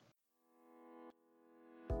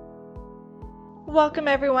Welcome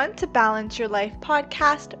everyone to Balance Your Life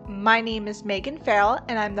podcast. My name is Megan Farrell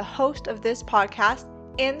and I'm the host of this podcast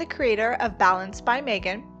and the creator of Balance by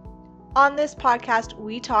Megan. On this podcast,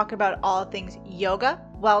 we talk about all things yoga,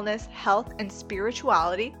 wellness, health, and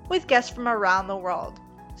spirituality with guests from around the world.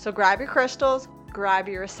 So grab your crystals, grab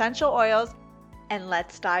your essential oils, and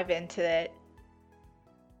let's dive into it.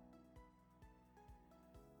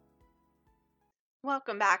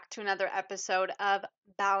 Welcome back to another episode of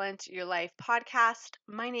Balance Your Life podcast.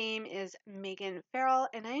 My name is Megan Farrell,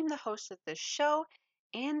 and I am the host of this show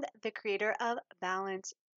and the creator of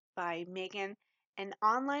Balance by Megan, an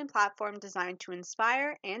online platform designed to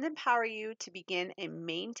inspire and empower you to begin and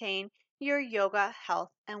maintain your yoga,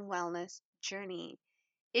 health, and wellness journey.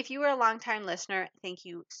 If you are a longtime listener, thank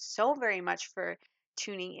you so very much for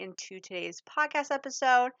tuning into today's podcast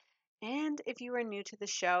episode. And if you are new to the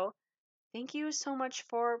show, thank you so much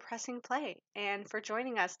for pressing play and for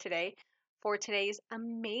joining us today for today's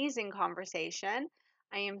amazing conversation.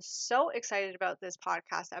 I am so excited about this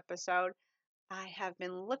podcast episode. I have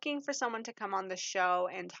been looking for someone to come on the show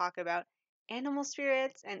and talk about animal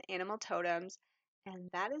spirits and animal totems, and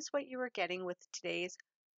that is what you are getting with today's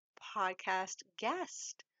podcast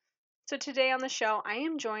guest. So today on the show, I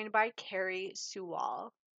am joined by Carrie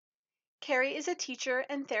Suwal. Carrie is a teacher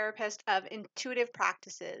and therapist of intuitive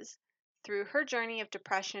practices. Through her journey of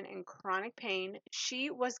depression and chronic pain,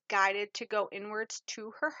 she was guided to go inwards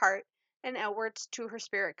to her heart and outwards to her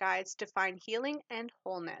spirit guides to find healing and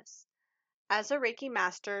wholeness. As a Reiki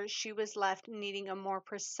master, she was left needing a more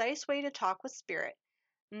precise way to talk with spirit,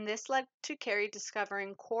 and this led to Carrie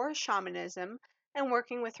discovering core shamanism and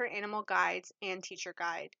working with her animal guides and teacher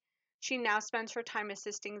guide. She now spends her time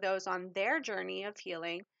assisting those on their journey of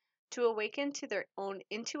healing to awaken to their own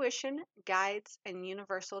intuition, guides, and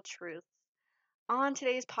universal truths. On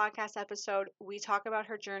today's podcast episode, we talk about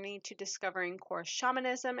her journey to discovering core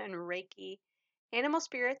shamanism and Reiki, animal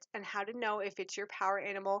spirits, and how to know if it's your power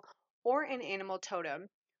animal or an animal totem.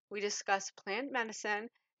 We discuss plant medicine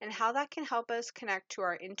and how that can help us connect to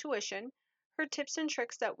our intuition, her tips and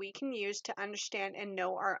tricks that we can use to understand and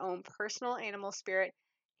know our own personal animal spirit,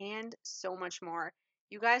 and so much more.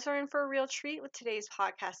 You guys are in for a real treat with today's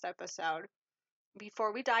podcast episode.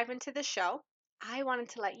 Before we dive into the show, I wanted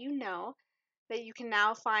to let you know that you can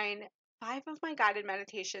now find 5 of my guided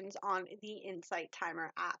meditations on the Insight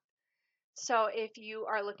Timer app. So if you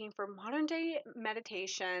are looking for modern day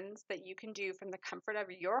meditations that you can do from the comfort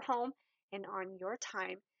of your home and on your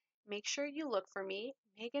time, make sure you look for me,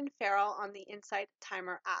 Megan Farrell, on the Insight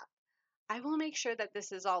Timer app. I will make sure that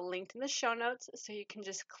this is all linked in the show notes, so you can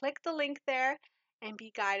just click the link there and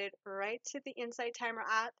be guided right to the Insight Timer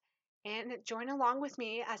app and join along with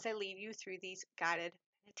me as I lead you through these guided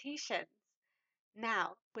meditations.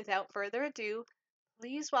 Now, without further ado,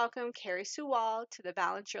 please welcome Carrie Suwal to the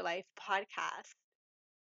Balance Your Life podcast.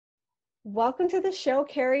 Welcome to the show,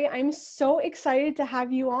 Carrie. I'm so excited to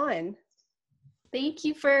have you on. Thank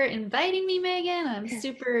you for inviting me, Megan. I'm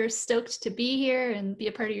super stoked to be here and be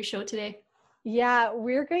a part of your show today. Yeah,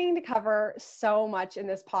 we're going to cover so much in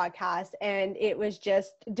this podcast, and it was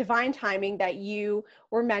just divine timing that you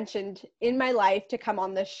were mentioned in my life to come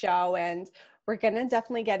on this show, and we're going to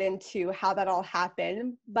definitely get into how that all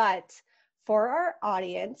happened. But for our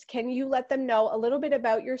audience, can you let them know a little bit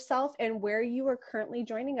about yourself and where you are currently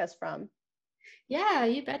joining us from? Yeah,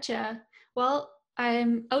 you betcha. Well,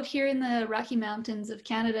 I'm out here in the Rocky Mountains of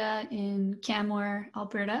Canada in Canmore,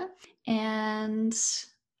 Alberta, and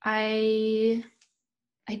I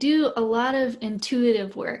do a lot of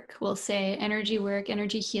intuitive work, we'll say energy work,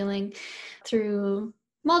 energy healing through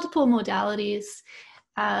multiple modalities,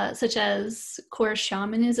 such as core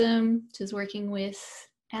shamanism, which is working with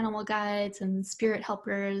animal guides and spirit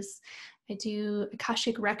helpers. I do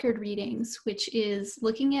Akashic record readings, which is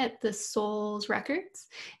looking at the soul's records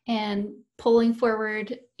and pulling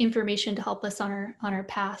forward information to help us on our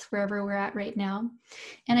path wherever we're at right now.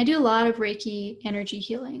 And I do a lot of Reiki energy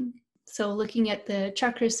healing. So looking at the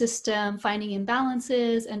chakra system, finding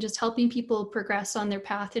imbalances, and just helping people progress on their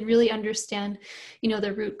path and really understand,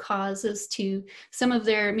 the root causes to some of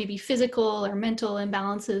their maybe physical or mental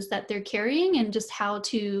imbalances that they're carrying, and just how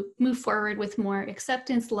to move forward with more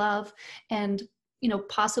acceptance, love, and,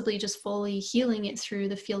 possibly just fully healing it through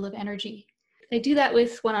the field of energy. I do that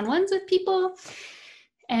with one-on-ones with people.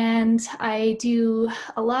 And I do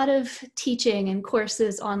a lot of teaching and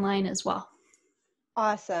courses online as well.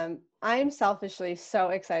 Awesome. I'm selfishly so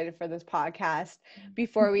excited for this podcast.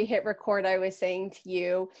 Before we hit record, I was saying to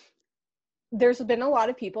you, there's been a lot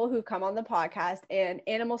of people who come on the podcast and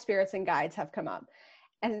animal spirits and guides have come up.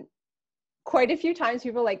 And quite a few times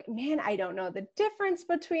people are like, man, I don't know the difference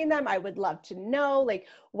between them. I would love to know, like,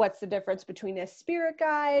 what's the difference between a spirit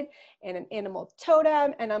guide and an animal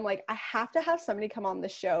totem? And I'm like, I have to have somebody come on the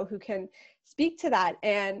show who can speak to that.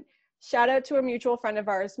 And shout out to a mutual friend of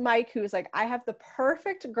ours, Mike, who's like, I have the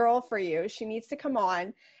perfect girl for you. She needs to come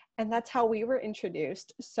on. And that's how we were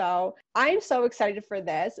introduced. So I'm so excited for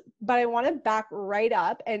this, but I want to back right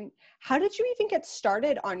up. And how did you even get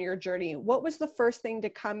started on your journey? What was the first thing to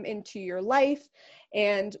come into your life?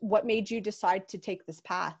 And what made you decide to take this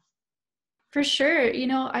path? For sure.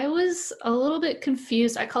 I was a little bit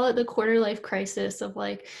confused. I call it the quarter life crisis of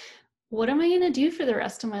like, what am I going to do for the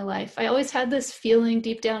rest of my life? I always had this feeling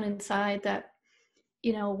deep down inside that,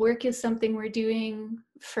 work is something we're doing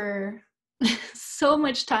for so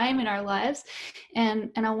much time in our lives.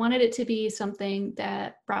 And I wanted it to be something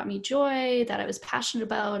that brought me joy, that I was passionate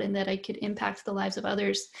about, and that I could impact the lives of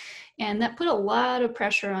others. And that put a lot of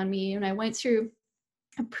pressure on me. And I went through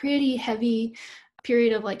a pretty heavy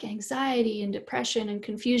period of like anxiety and depression and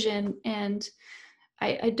confusion. And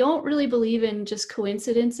I don't really believe in just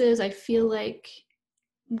coincidences. I feel like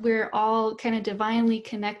we're all kind of divinely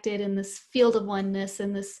connected in this field of oneness,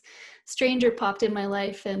 and this stranger popped in my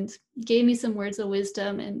life and gave me some words of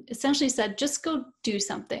wisdom and essentially said, just go do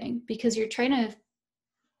something, because you're trying to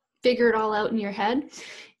figure it all out in your head.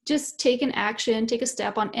 Just take an action, take a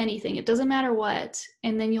step on anything. It doesn't matter what.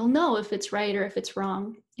 And then you'll know if it's right or if it's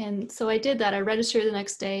wrong. And so I did that. I registered the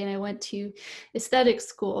next day and I went to aesthetic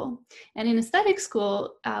school. And in aesthetic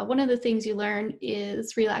school, one of the things you learn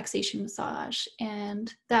is relaxation massage.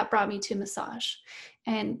 And that brought me to massage.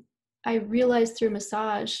 And I realized through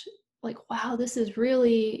massage, like, wow, this is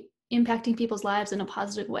really impacting people's lives in a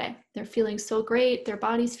positive way. They're feeling so great. Their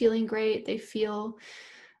body's feeling great. They feel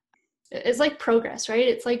it's like progress, right?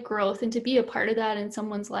 It's like growth. And to be a part of that in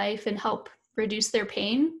someone's life and help reduce their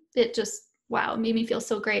pain, it just, wow, made me feel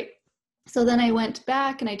so great. So then I went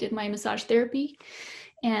back and I did my massage therapy.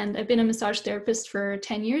 And I've been a massage therapist for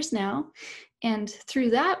 10 years now. And through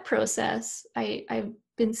that process, I've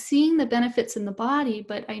been seeing the benefits in the body,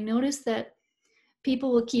 but I noticed that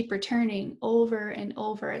people will keep returning over and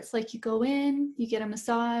over. It's like you go in, you get a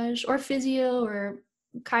massage or physio or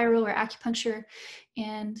chiro or acupuncture,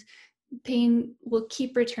 and pain will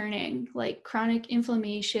keep returning, like chronic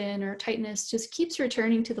inflammation or tightness just keeps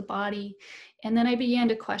returning to the body. And then I began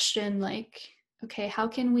to question, like, okay, how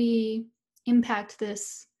can we impact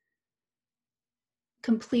this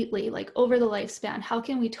completely, like over the lifespan? How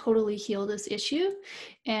can we totally heal this issue?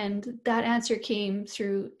 And that answer came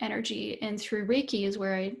through energy, and through Reiki is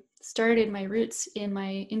where I started my roots in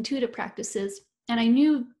my intuitive practices. And I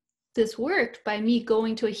knew this worked by me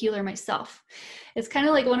going to a healer myself. It's kind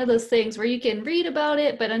of like one of those things where you can read about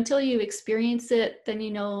it, but until you experience it, then you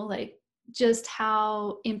know, like, just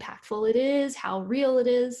how impactful it is, how real it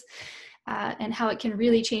is, and how it can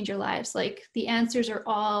really change your lives. Like, the answers are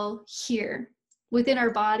all here within our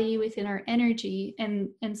body, within our energy.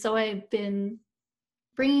 And so I've been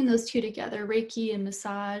bringing those two together, Reiki and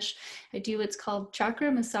massage. I do what's called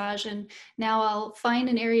chakra massage. And now I'll find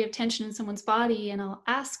an area of tension in someone's body and I'll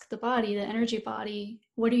ask the body, the energy body,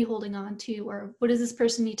 what are you holding on to? Or what does this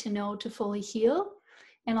person need to know to fully heal?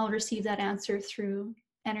 And I'll receive that answer through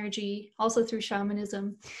energy, also through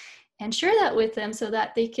shamanism, and share that with them so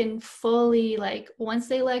that they can fully, like, once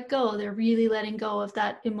they let go, they're really letting go of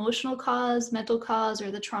that emotional cause, mental cause,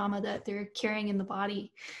 or the trauma that they're carrying in the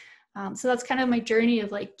body. So that's kind of my journey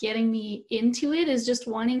of like getting me into it, is just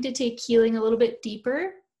wanting to take healing a little bit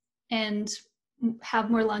deeper and have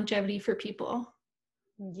more longevity for people.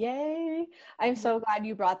 Yay. I'm so glad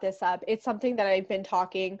you brought this up. It's something that I've been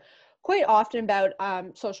talking quite often about,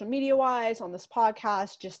 social media wise, on this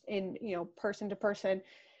podcast, just in, person to person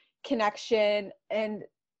connection, and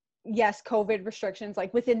yes, COVID restrictions,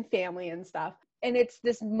 like within family and stuff. And it's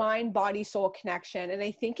this mind, body, soul connection. And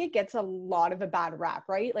I think it gets a lot of a bad rap,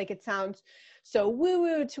 right? Like, it sounds so woo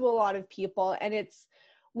woo to a lot of people. And it's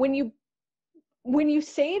when you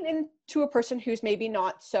say it to a person who's maybe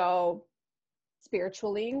not so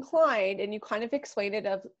spiritually inclined, and you kind of explain it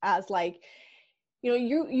as like,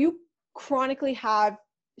 you chronically have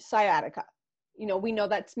sciatica. We know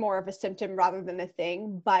that's more of a symptom rather than a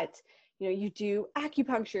thing, but you do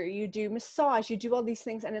acupuncture, you do massage, you do all these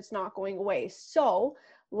things, and it's not going away. So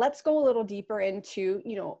let's go a little deeper into,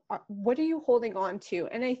 what are you holding on to?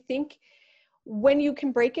 And I think when you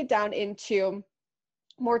can break it down into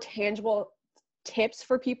more tangible tips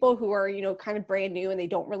for people who are, kind of brand new and they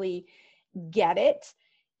don't really get it,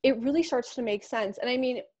 it really starts to make sense. And I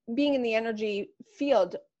mean, being in the energy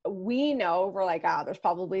field, we know, we're like, there's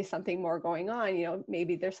probably something more going on.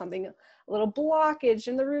 Maybe there's something, a little blockage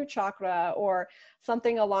in the root chakra or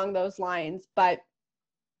something along those lines. But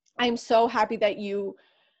I'm so happy that you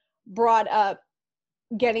brought up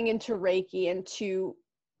getting into Reiki and to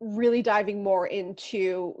really diving more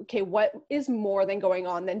into, okay, what is more than going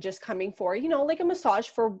on than just coming for, like a massage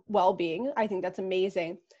for well-being. I think that's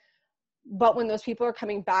amazing. But when those people are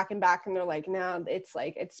coming back and back and they're like, no,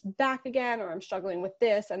 it's back again, or I'm struggling with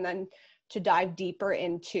this, and then to dive deeper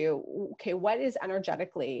into, okay, what is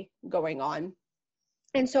energetically going on?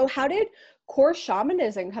 And so how did core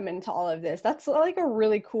shamanism come into all of this? That's like a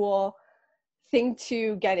really cool thing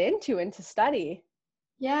to get into and to study.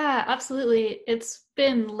 Yeah, absolutely. It's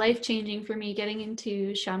been life-changing for me getting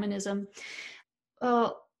into shamanism.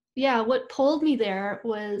 Well, yeah, what pulled me there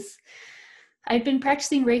was I'd been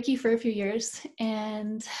practicing Reiki for a few years,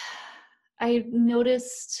 and I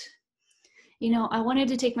noticed, I wanted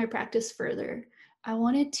to take my practice further. I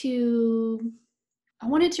wanted to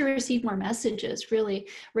receive more messages, really.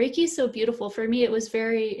 Reiki is so beautiful. For me, it was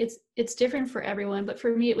it's different for everyone, but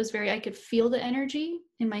for me, it was I could feel the energy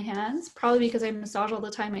in my hands, probably because I massage all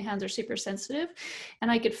the time. My hands are super sensitive,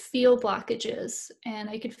 and I could feel blockages, and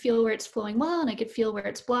I could feel where it's flowing well, and I could feel where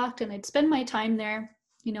it's blocked, and I'd spend my time there,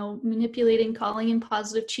 manipulating, calling in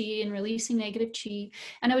positive chi and releasing negative chi,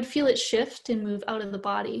 and I would feel it shift and move out of the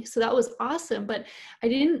body. So that was awesome, but I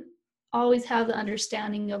didn't always have the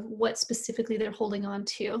understanding of what specifically they're holding on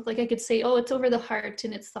to. Like I could say, oh, it's over the heart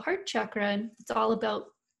and it's the heart chakra and it's all about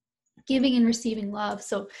giving and receiving love.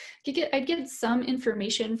 So I'd get some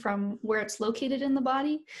information from where it's located in the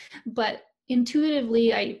body, but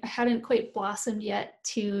intuitively I hadn't quite blossomed yet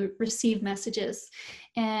to receive messages.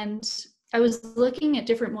 And I was looking at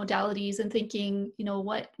different modalities and thinking,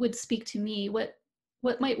 what would speak to me, what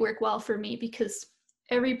might work well for me, because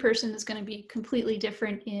every person is going to be completely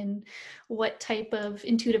different in what type of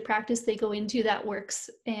intuitive practice they go into that works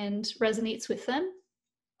and resonates with them.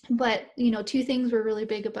 But, two things were really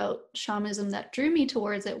big about shamanism that drew me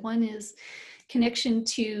towards it. One is connection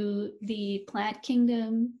to the plant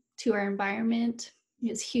kingdom, to our environment.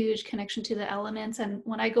 It's huge connection to the elements. And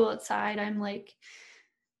when I go outside, I'm like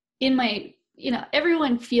in my,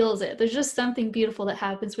 everyone feels it. There's just something beautiful that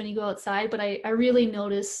happens when you go outside. But I really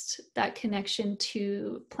noticed that connection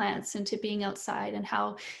to plants and to being outside and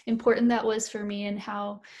how important that was for me, and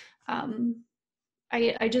how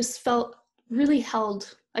I just felt really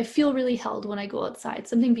held. I feel really held when I go outside.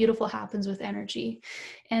 Something beautiful happens with energy.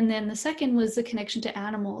 And then the second was the connection to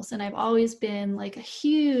animals. And I've always been like a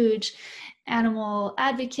huge animal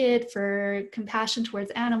advocate, for compassion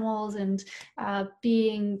towards animals, and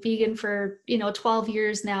being vegan for 12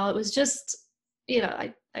 years now. It was just,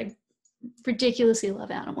 I ridiculously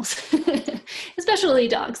love animals, especially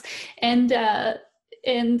dogs. And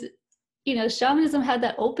shamanism had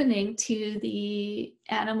that opening to the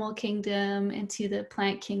animal kingdom and to the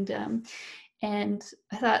plant kingdom. And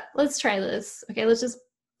I thought, let's try this. Okay,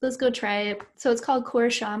 let's go try it. So it's called core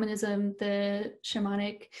shamanism, the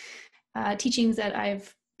shamanic teachings that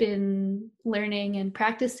I've been learning and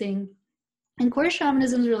practicing. And core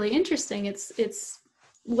shamanism is really interesting. It's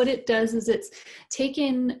what it does is it's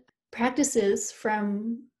taken practices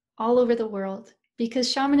from all over the world,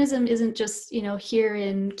 because shamanism isn't just, here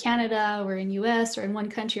in Canada or in US or in one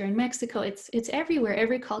country or in Mexico. It's everywhere.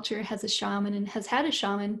 Every culture has a shaman and has had a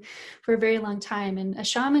shaman for a very long time. And a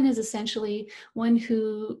shaman is essentially one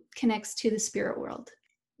who connects to the spirit world.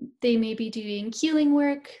 They may be doing healing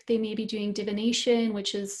work. They may be doing divination,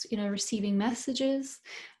 which is, receiving messages.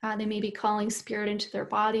 They may be calling spirit into their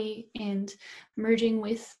body and merging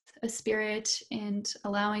with a spirit and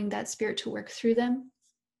allowing that spirit to work through them.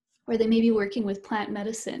 Or they may be working with plant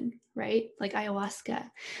medicine, right? Like ayahuasca.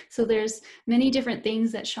 So there's many different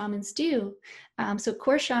things that shamans do. So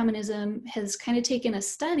core shamanism has kind of taken a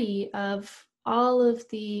study of all of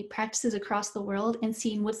the practices across the world and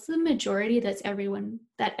seeing what's the majority that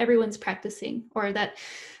everyone's practicing, or that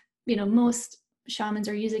most shamans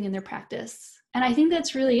are using in their practice. And I think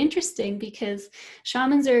that's really interesting, because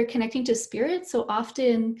shamans are connecting to spirit, so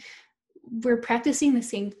often we're practicing the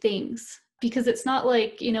same things, because it's not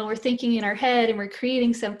like we're thinking in our head and we're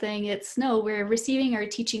creating something. We're receiving our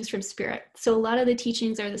teachings from spirit. So a lot of the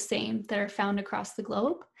teachings are the same that are found across the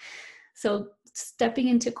globe. So stepping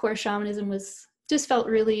into core shamanism just felt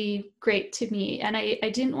really great to me. And I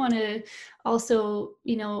didn't want to also,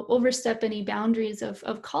 overstep any boundaries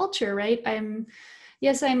of culture, right? I'm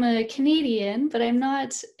a Canadian, but I'm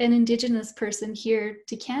not an Indigenous person here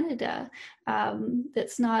to Canada.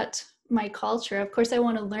 That's not my culture. Of course, I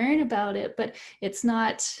want to learn about it, but it's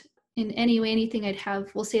not in any way, anything I'd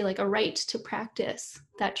have, we'll say like a right to practice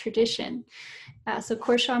that tradition. So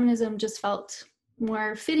core shamanism just felt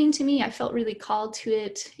more fitting to me. I felt really called to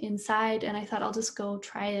it inside, and I thought I'll just go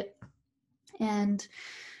try it. And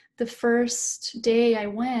the first day I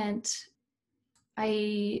went,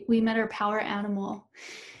 we met our power animal,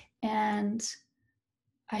 and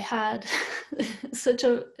I had such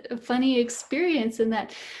a funny experience in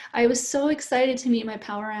that I was so excited to meet my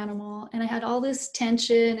power animal, and I had all this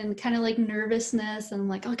tension and kind of like nervousness, and I'm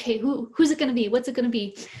like, okay, who's it going to be? What's it going to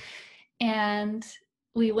be? And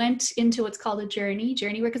we went into what's called a journey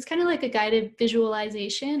work. It's kind of like a guided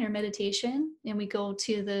visualization or meditation, and we go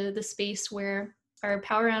to the space where our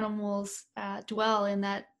power animals dwell in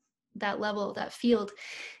that level, that field,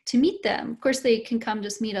 to meet them. Of course, they can come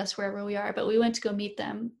just meet us wherever we are, but we went to go meet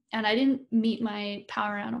them. And I didn't meet my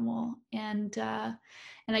power animal, and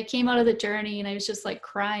I came out of the journey and I was just like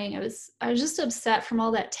crying. I was just upset from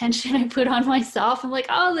all that tension I put on myself. I'm like,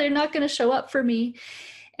 oh, they're not going to show up for me.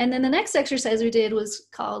 And then the next exercise we did was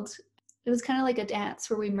it was kind of like a dance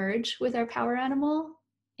where we merge with our power animal.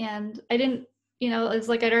 And I didn't, it was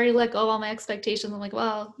like I'd already let go of all my expectations. I'm like,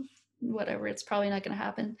 well, whatever, it's probably not going to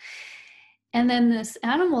happen. And then this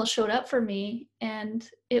animal showed up for me, and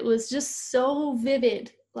it was just so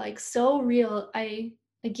vivid, like so real. I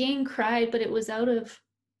again cried, but it was out of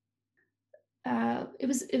it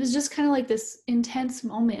was just kind of like this intense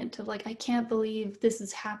moment of like, I can't believe this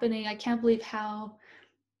is happening. I can't believe how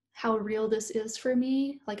real this is for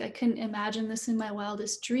me. Like I couldn't imagine this in my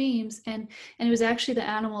wildest dreams. And it was actually the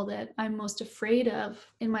animal that I'm most afraid of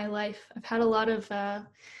in my life. I've had a lot of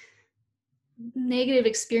negative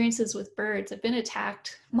experiences with birds. I've been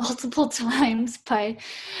attacked multiple times by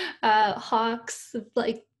hawks,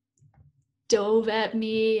 like dove at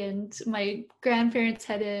me, and my grandparents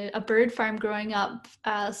had a bird farm growing up,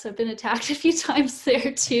 so I've been attacked a few times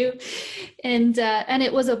there too, and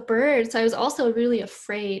it was a bird, so I was also really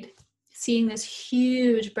afraid seeing this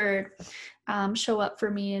huge bird show up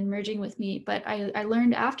for me and merging with me. But I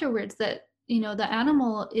learned afterwards that the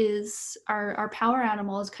animal is our power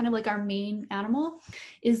animal, is kind of like our main animal,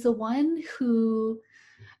 is the one who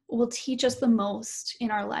will teach us the most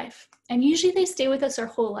in our life. And usually they stay with us our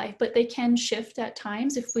whole life, but they can shift at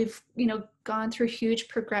times. If we've, gone through huge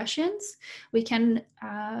progressions, we can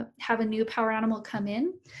have a new power animal come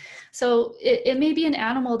in. So it may be an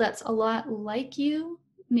animal that's a lot like you.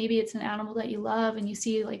 Maybe it's an animal that you love, and you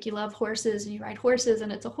see, like, you love horses and you ride horses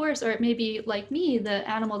and it's a horse. Or it may be like me, the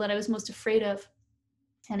animal that I was most afraid of,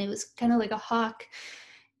 and it was kind of like a hawk.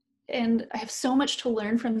 And I have so much to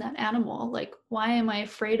learn from that animal. Like, why am I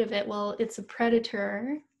afraid of it? Well, it's a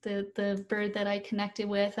predator, the bird that I connected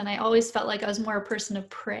with. And I always felt like I was more a person of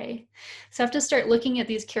prey. So I have to start looking at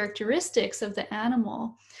these characteristics of the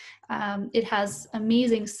animal. It has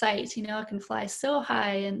amazing sight, it can fly so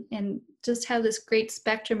high and just have this great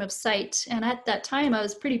spectrum of sight. And at that time, I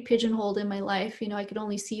was pretty pigeonholed in my life. I could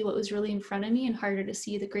only see what was really in front of me and harder to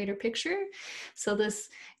see the greater picture. So this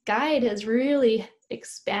guide has really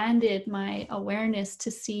expanded my awareness to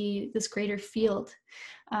see this greater field.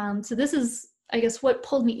 So this is, I guess, what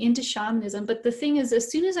pulled me into shamanism. But the thing is, as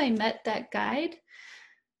soon as I met that guide,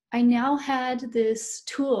 I now had this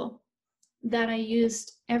tool that I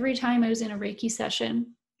used every time I was in a Reiki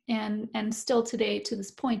session. And still today, to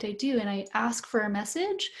this point, I do. And I ask for a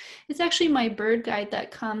message. It's actually my bird guide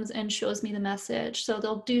that comes and shows me the message. So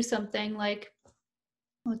they'll do something like,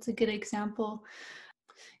 what's a good example?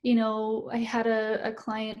 I had a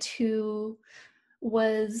client who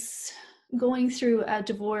was going through a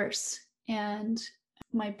divorce, and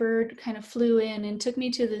my bird kind of flew in and took me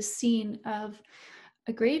to this scene of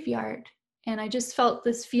a graveyard. And I just felt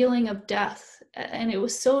this feeling of death, and it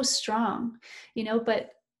was so strong,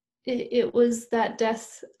 but it was that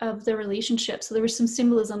death of the relationship. So there was some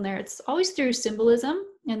symbolism there. It's always through symbolism,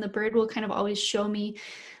 and the bird will kind of always show me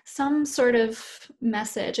some sort of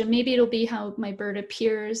message. And maybe it'll be how my bird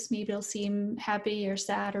appears. Maybe it'll seem happy or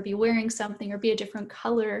sad, or be wearing something, or be a different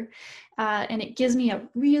color. And it gives me a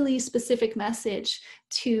really specific message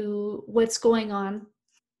to what's going on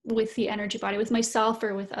with the energy body, with myself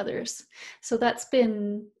or with others. So that's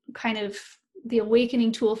been kind of the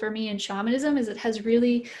awakening tool for me in shamanism, is it has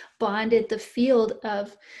really bonded the field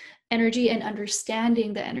of energy and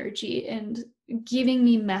understanding the energy and giving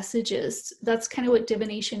me messages. That's kind of what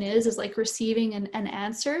divination is like receiving an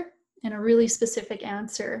answer, and a really specific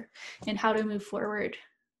answer, and how to move forward.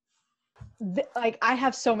 Like, I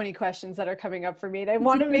have so many questions that are coming up for me, and I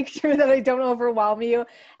want to make sure that I don't overwhelm you.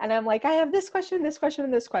 And I'm like, I have this question, this question,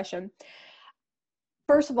 and this question.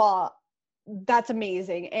 First of all, that's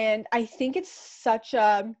amazing. And I think it's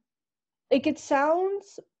it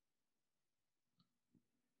sounds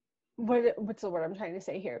what's the word I'm trying to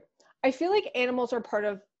say here? I feel like animals are part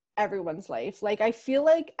of everyone's life. Like, I feel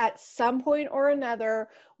like at some point or another,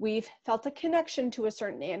 we've felt a connection to a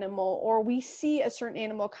certain animal, or we see a certain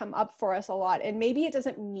animal come up for us a lot. And maybe it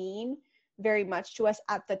doesn't mean very much to us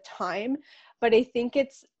at the time, but I think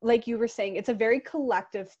it's, like you were saying, it's a very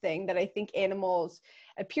collective thing that I think animals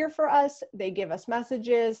appear for us, they give us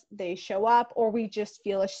messages, they show up, or we just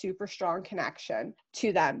feel a super strong connection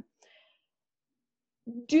to them.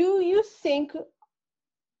 Do you think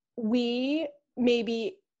we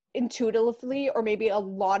maybe intuitively, or maybe a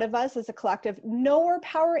lot of us as a collective, know our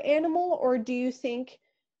power animal, or do you think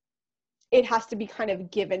it has to be kind of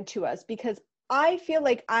given to us? Because I feel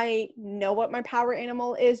like I know what my power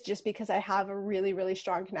animal is just because I have a really, really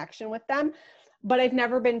strong connection with them, but I've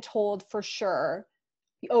never been told for sure,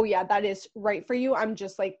 oh yeah, that is right for you. I'm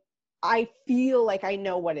just like, I feel like I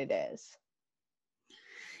know what it is.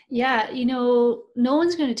 Yeah, no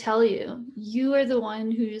one's going to tell you. You are the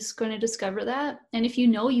one who's going to discover that. And if you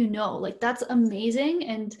know, like, that's amazing.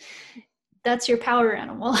 And that's your power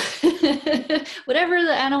animal. Whatever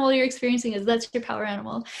the animal you're experiencing is, that's your power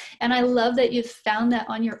animal. And I love that you've found that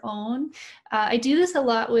on your own. I do this a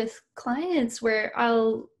lot with clients where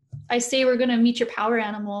I say we're going to meet your power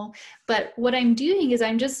animal, but what I'm doing is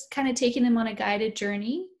I'm just kind of taking them on a guided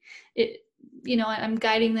journey. I'm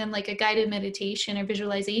guiding them like a guided meditation or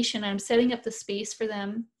visualization. I'm setting up the space for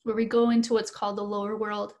them where we go into what's called the lower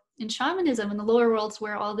world in shamanism. And the lower world's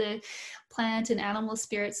where all the plant and animal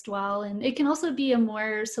spirits dwell. And it can also be a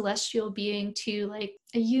more celestial being too, like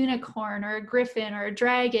a unicorn or a griffin or a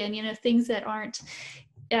dragon, things that aren't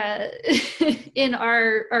in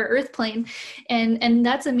our earth plane. And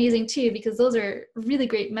that's amazing too, because those are really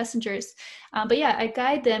great messengers. But yeah, I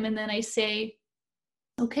guide them and then I say,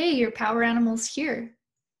 okay, your power animal's here.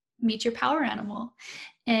 Meet your power animal.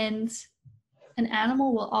 And an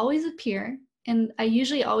animal will always appear. And I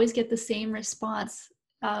usually always get the same response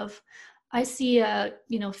of, I see a,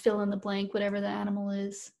 fill in the blank, whatever the animal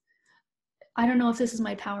is. I don't know if this is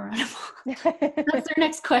my power animal. That's their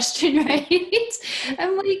next question, right?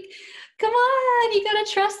 I'm like, come on, you got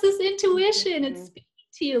to trust this intuition. It's speaking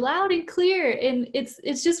to you loud and clear. And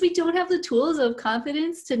it's just, we don't have the tools of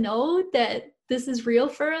confidence to know that this is real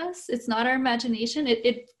for us. It's not our imagination.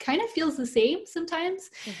 It kind of feels the same sometimes,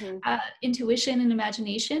 intuition and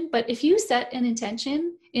imagination. But if you set an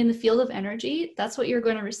intention in the field of energy, that's what you're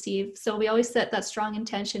going to receive. So we always set that strong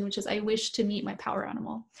intention, which is, I wish to meet my power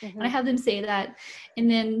animal. And I have them say that, and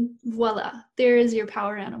then voila, there is your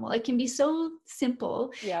power animal. It can be so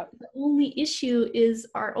simple. Yeah. The only issue is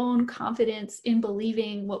our own confidence in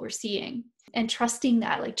believing what we're seeing. And trusting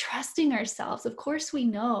that, like trusting ourselves. Of course we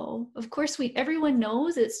know. Of course everyone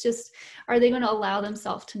knows. It's just, are they going to allow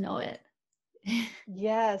themselves to know it?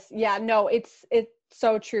 Yes. Yeah, no, it's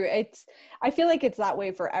so true. I feel like it's that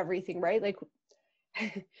way for everything, right? Like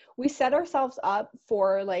we set ourselves up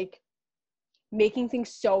for like making things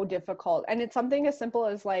so difficult. And it's something as simple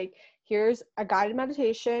as like, here's a guided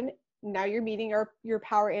meditation. Now you're meeting your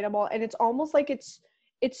power animal. And it's almost like it's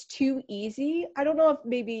too easy. I don't know if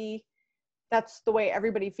maybe that's the way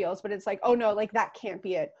everybody feels, but it's like, oh no, like that can't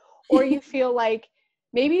be it. Or you feel like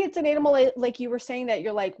maybe it's an animal like you were saying that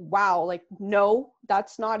you're like, wow, like, no,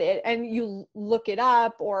 that's not it. And you look it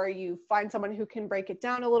up, or you find someone who can break it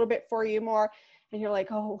down a little bit for you more. And you're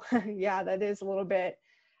like, oh yeah, that is a little bit,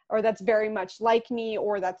 or that's very much like me,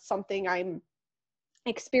 or that's something I'm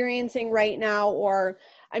experiencing right now. Or,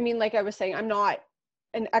 I mean, like I was saying, I'm not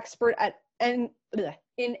an expert in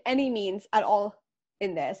any means at all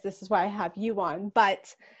in this. This is why I have you on.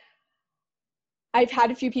 But I've had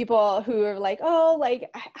a few people who are like, oh, like,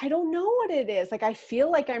 I don't know what it is. Like, I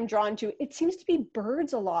feel like I'm drawn to, it seems to be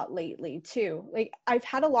birds a lot lately too. Like, I've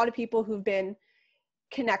had a lot of people who've been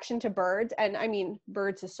connection to birds. And I mean,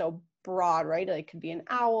 birds is so broad, right? Like, it could be an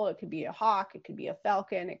owl, it could be a hawk, it could be a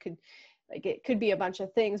falcon, it could be a bunch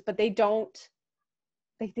of things, but they just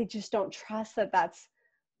don't trust that that's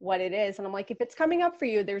what it is. And I'm like, if it's coming up for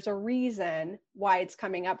you, there's a reason why it's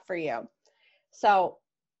coming up for you. So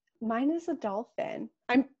mine is a dolphin.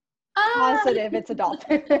 I'm positive it's a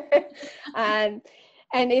dolphin. and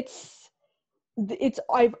it's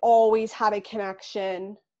I've always had a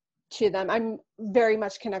connection to them. I'm very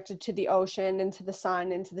much connected to the ocean and to the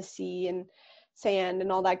sun and to the sea and sand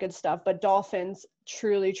and all that good stuff. But dolphins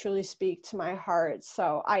truly, truly speak to my heart.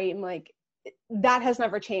 So I'm like, that has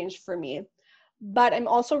never changed for me. But I'm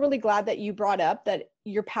also really glad that you brought up that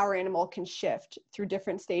your power animal can shift through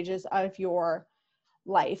different stages of your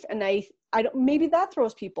life. And I don't, maybe that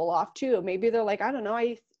throws people off too. Maybe they're like, I don't know,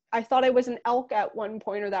 I thought I was an elk at one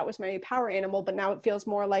point, or that was my power animal, but now it feels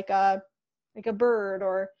more like a bird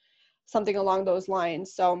or something along those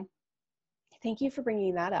lines. So thank you for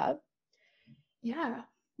bringing that up. Yeah.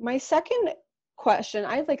 My second question,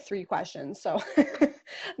 I have like 3 questions. So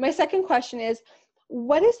my second question is,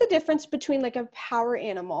 what is the difference between like a power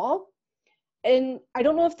animal, and I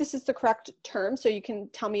don't know if this is the correct term, so you can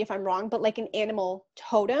tell me if I'm wrong, but like an animal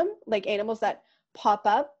totem, like animals that pop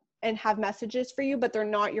up and have messages for you, but they're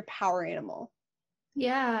not your power animal?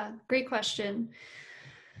 Yeah, great question.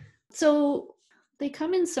 So they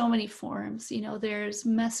come in so many forms. You know, there's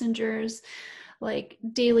messengers, like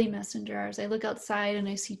daily messengers. I look outside and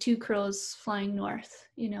I see 2 crows flying north.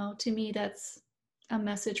 You know, to me, that's a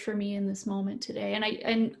message for me in this moment today.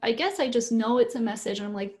 And I guess I just know it's a message. And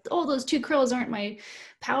I'm like, oh, those 2 crows aren't my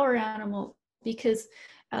power animal because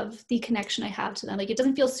of the connection I have to them. Like, it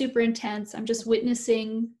doesn't feel super intense. I'm just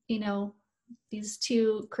witnessing, you know, these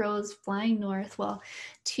 2 crows flying north. Well,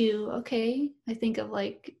 2, okay, I think of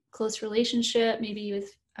like close relationship, maybe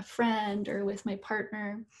with a friend or with my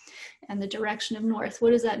partner, and the direction of north.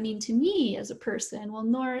 What does that mean to me as a person? Well,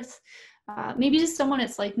 north, maybe just someone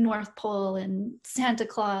it's like North Pole and Santa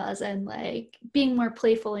Claus and like being more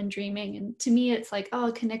playful and dreaming. And to me, it's like, oh,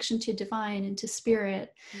 a connection to divine and to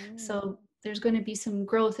spirit. So there's going to be some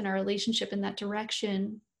growth in our relationship in that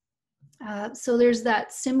direction. So there's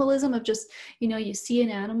that symbolism of just, you know, you see an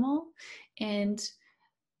animal and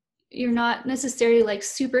you're not necessarily like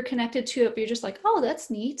super connected to it, but you're just like, oh, that's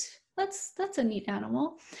neat. That's a neat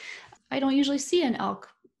animal. I don't usually see an elk,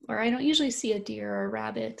 or I don't usually see a deer or a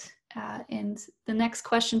rabbit. And the next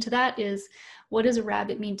question to that is, what does a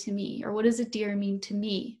rabbit mean to me? Or what does a deer mean to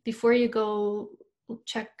me? Before you go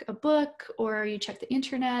check a book or you check the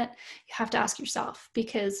internet, you have to ask yourself,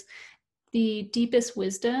 because the deepest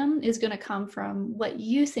wisdom is going to come from what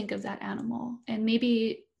you think of that animal. And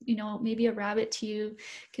maybe, you know, maybe a rabbit to you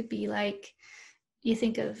could be like, you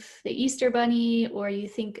think of the Easter bunny, or you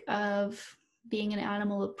think of being an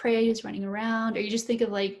animal of prey who's running around, or you just think of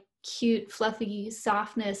like cute, fluffy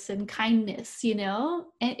softness and kindness, you know?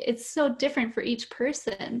 And it's so different for each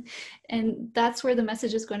person. And that's where the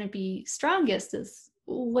message is going to be strongest, is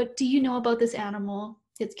what do you know about this animal,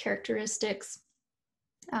 its characteristics?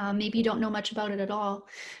 Maybe you don't know much about it at all.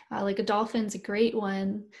 Like a dolphin's a great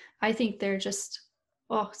one. I think they're just,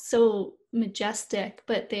 oh, so majestic,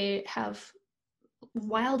 but they have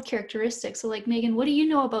wild characteristics. So like, Megan, what do you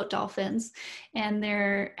know about dolphins and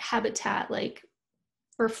their habitat, like,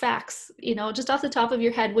 or facts, you know, just off the top of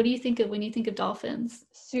your head, what do you think of when you think of dolphins?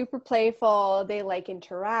 Super playful. They like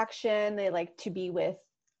interaction. They like to be with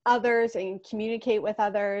others and communicate with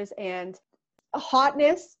others, and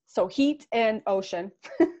hotness, so heat and ocean.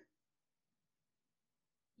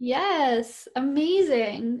 Yes,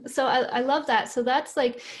 amazing. So I love that. So that's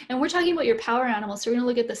like, and we're talking about your power animals. So we're going to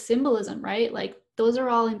look at the symbolism, right? Like those are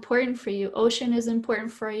all important for you. Ocean is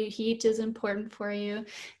important for you. Heat is important for you.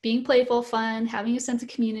 Being playful, fun, having a sense of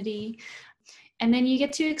community. And then you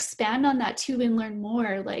get to expand on that too and learn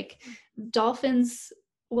more. Like dolphins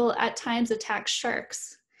will at times attack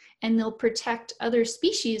sharks, and they'll protect other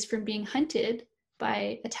species from being hunted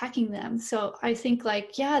by attacking them. So I think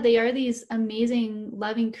like, yeah, they are these amazing,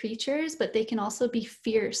 loving creatures, but they can also be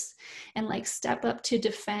fierce and like step up to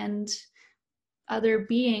defend other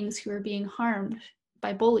beings who are being harmed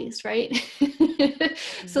by bullies, right?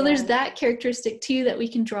 So there's that characteristic too that we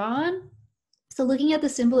can draw on. So looking at the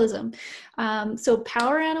symbolism, so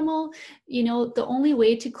power animal, you know, the only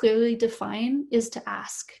way to clearly define is to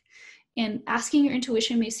ask. And asking your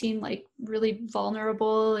intuition may seem like really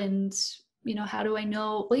vulnerable and, you know, how do I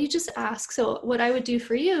know? Well, you just ask. So what I would do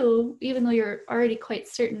for you, even though you're already quite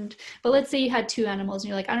certain, but let's say you had 2 animals and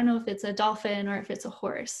you're like, I don't know if it's a dolphin or if it's a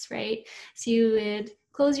horse, right? So you would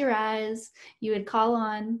close your eyes, you would call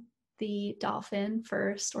on the dolphin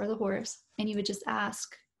first or the horse, and you would just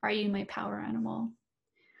ask, are you my power animal?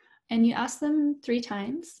 And you ask them 3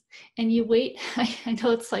 times and you wait. I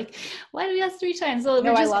know it's like, why do we ask 3 times? So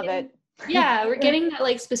No, I love it. Yeah, we're getting that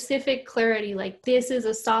like specific clarity, like this is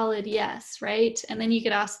a solid yes, right? And then you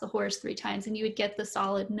could ask the horse 3 times and you would get the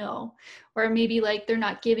solid no. Or maybe like they're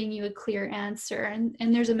not giving you a clear answer. And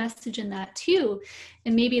there's a message in that too.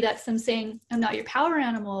 And maybe that's them saying, I'm not your power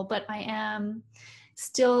animal, but I am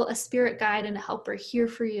still a spirit guide and a helper here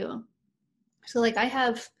for you. So like I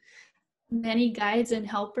have many guides and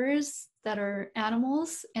helpers that are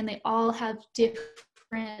animals, and they all have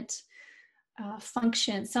different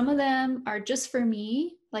function. Some of them are just for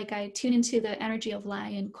me, like I tune into the energy of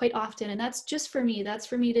lion quite often, and that's just for me. That's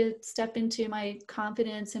for me to step into my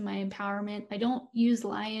confidence and my empowerment. I don't use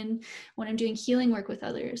lion when I'm doing healing work with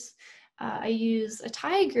others. I use a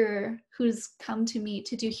tiger who's come to me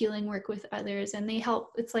to do healing work with others, and they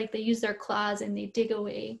help. It's like they use their claws and they dig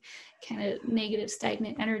away kind of negative,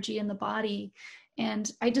 stagnant energy in the body.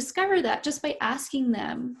 And I discovered that just by asking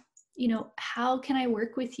them, you know, how can I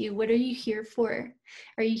work with you? What are you here for?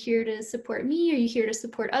 Are you here to support me? Are you here to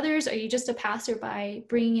support others? Are you just a passerby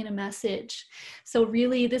bringing in a message? So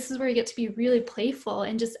really, this is where you get to be really playful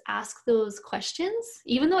and just ask those questions.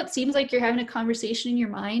 Even though it seems like you're having a conversation in your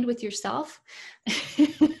mind with yourself,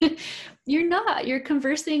 you're not. You're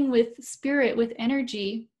conversing with spirit, with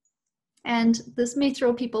energy. And this may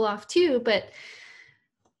throw people off too, but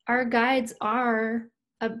our guides are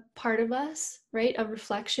a part of us, right? A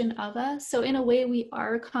reflection of us. So in a way, we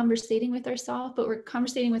are conversating with ourselves, but we're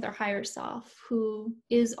conversating with our higher self, who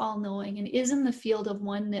is all knowing and is in the field of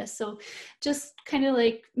oneness. So just kind of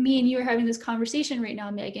like me and you are having this conversation right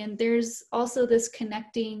now, Megan, there's also this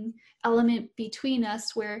connecting element between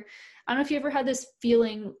us where, I don't know if you ever had this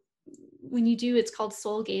feeling when you do, it's called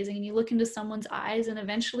soul gazing, and you look into someone's eyes and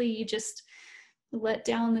eventually you just let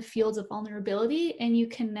down the fields of vulnerability and you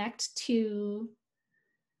connect to,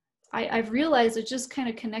 I've realized it's just kind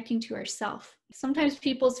of connecting to ourself. Sometimes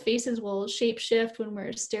people's faces will shape shift when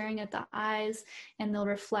we're staring at the eyes, and they'll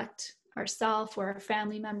reflect ourself or our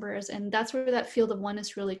family members. And that's where that field of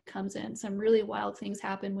oneness really comes in. Some really wild things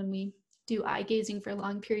happen when we do eye gazing for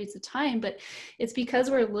long periods of time, but it's because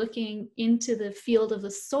we're looking into the field of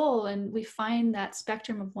the soul and we find that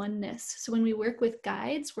spectrum of oneness. So when we work with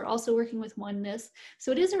guides, we're also working with oneness.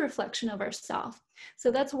 So it is a reflection of ourself.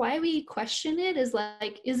 So that's why we question it, is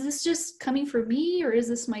like, is this just coming from me or is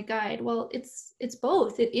this my guide? Well, it's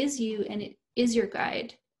both. It is you and it is your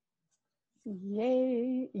guide.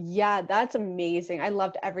 Yay. Yeah, that's amazing. I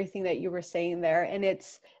loved everything that you were saying there. And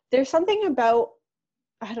there's something about,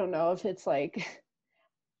 I don't know if it's like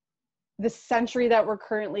the century that we're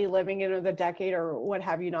currently living in, or the decade, or what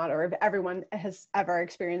have you not, or if everyone has ever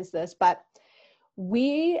experienced this, but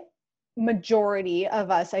majority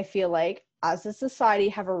of us, I feel like, as a society,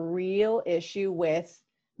 have a real issue with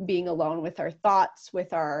being alone with our thoughts,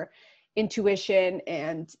 with our intuition,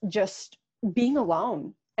 and just being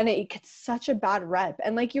alone. And it gets such a bad rep.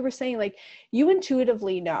 And like you were saying, like, you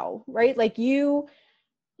intuitively know, right? Like your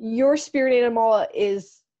spirit animal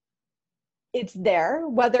it's there,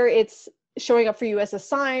 whether it's showing up for you as a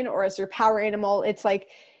sign or as your power animal. It's like,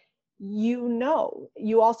 you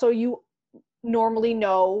normally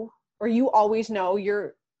know, or you always know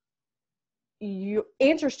your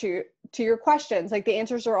answers to your questions. Like, the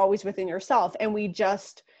answers are always within yourself, and we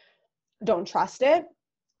just don't trust it.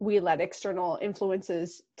 We let external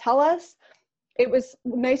influences tell us. It was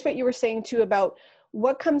nice what you were saying too about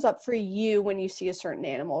what comes up for you when you see a certain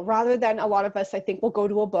animal, rather than a lot of us, I think, will go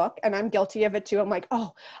to a book, and I'm guilty of it too. I'm like,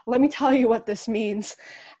 oh, let me tell you what this means.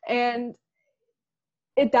 And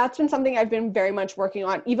that's been something I've been very much working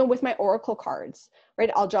on, even with my oracle cards,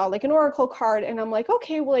 right? I'll draw like an oracle card and I'm like,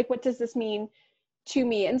 okay, well, like, what does this mean to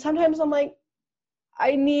me? And sometimes I'm like,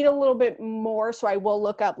 I need a little bit more. So I will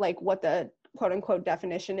look up like what the quote unquote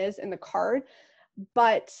definition is in the card,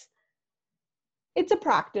 but it's a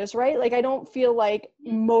practice, right? Like, I don't feel like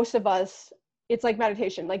most of us, it's like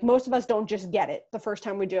meditation. Like, most of us don't just get it the first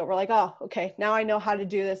time we do it. We're like, oh, okay, now I know how to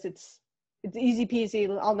do this. It's easy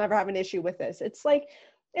peasy. I'll never have an issue with this. It's like,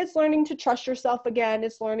 it's learning to trust yourself again.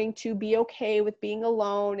 It's learning to be okay with being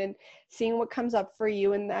alone and seeing what comes up for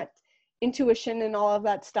you, and that intuition and all of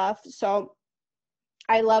that stuff. So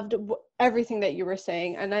I loved everything that you were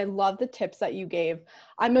saying, and I love the tips that you gave.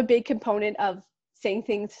 I'm a big component of saying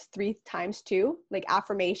things 3 times too, like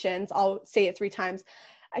affirmations. I'll say it 3 times.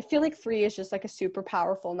 I feel like 3 is just like a super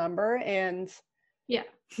powerful number. And yeah,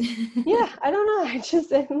 yeah, I don't know.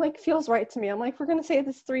 It like feels right to me. I'm like, we're going to say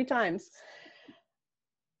this 3 times.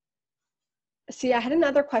 See, I had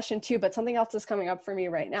another question too, but something else is coming up for me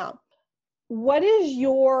right now. What is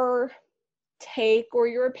your take or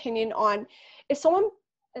your opinion on, if someone,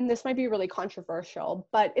 and this might be really controversial,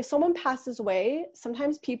 but if someone passes away,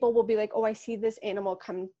 sometimes people will be like, oh, I see this animal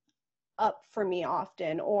come up for me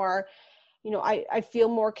often, or, you know, I feel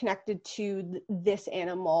more connected to this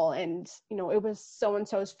animal, and, you know, it was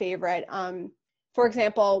so-and-so's favorite. For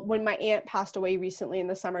example, when my aunt passed away recently in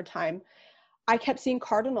the summertime, I kept seeing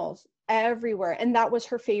cardinals everywhere, and that was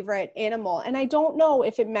her favorite animal. And I don't know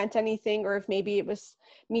if it meant anything, or if maybe it was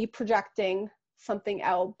me projecting something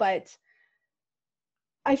out, but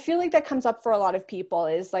I feel like that comes up for a lot of people,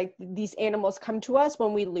 is like, these animals come to us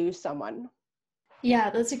when we lose someone.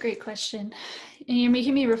 Yeah, that's a great question. And you're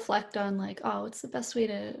making me reflect on like, oh, what's the best way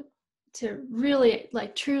to really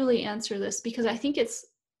like truly answer this, because I think it's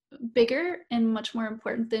bigger and much more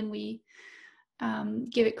important than we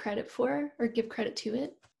give it credit for or give credit to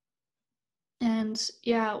it. And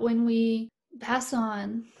yeah, when we pass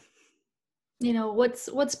on,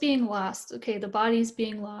 what's being lost? Okay, the body's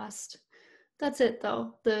being lost. That's it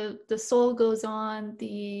though. The soul goes on,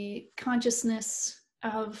 the consciousness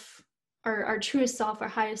of our truest self, our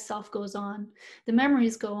highest self goes on, the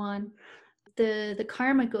memories go on, the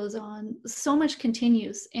karma goes on. So much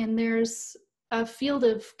continues, and there's a field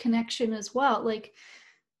of connection as well. Like,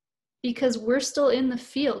 because we're still in the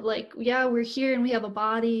field, like, yeah, we're here and we have a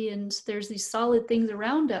body and there's these solid things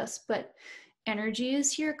around us, but energy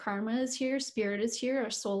is here, karma is here, spirit is here, our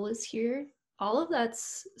soul is here, all of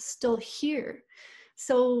that's still here.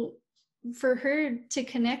 So for her to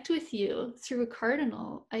connect with you through a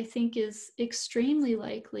cardinal, I think is extremely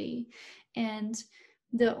likely. And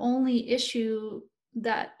the only issue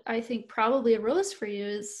that I think probably arose for you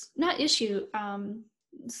is not issue,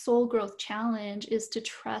 soul growth challenge is to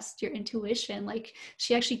trust your intuition. Like,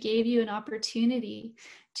 she actually gave you an opportunity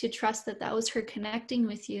to trust that that was her connecting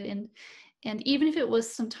with you. And even if it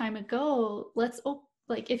was some time ago,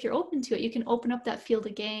 like, if you're open to it, you can open up that field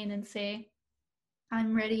again and say,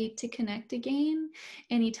 I'm ready to connect again.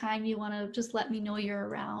 Anytime you want to just let me know you're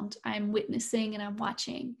around, I'm witnessing and I'm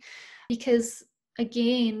watching. Because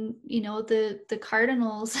again, the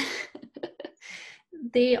cardinals,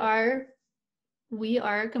 we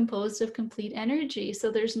are composed of complete energy.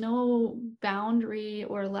 So there's no boundary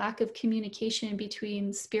or lack of communication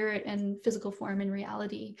between spirit and physical form in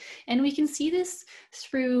reality. And we can see this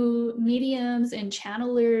through mediums and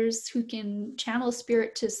channelers who can channel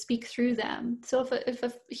spirit to speak through them. So if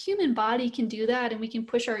a human body can do that, and we can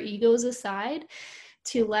push our egos aside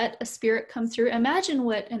to let a spirit come through, imagine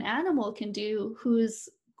what an animal can do who's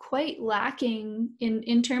quite lacking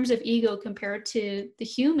in terms of ego compared to the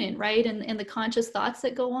human, right? And the conscious thoughts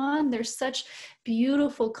that go on. There's such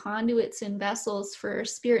beautiful conduits and vessels for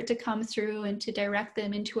spirit to come through and to direct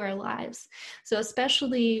them into our lives. So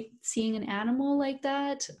especially seeing an animal like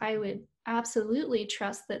that, I would absolutely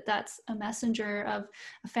trust that that's a messenger of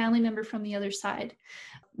a family member from the other side,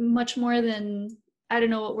 much more than, I don't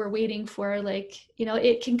know what we're waiting for. Like,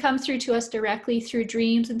 it can come through to us directly through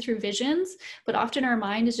dreams and through visions, but often our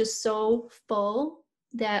mind is just so full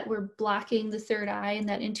that we're blocking the third eye and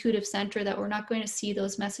that intuitive center that we're not going to see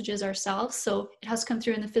those messages ourselves. So it has to come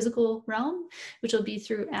through in the physical realm, which will be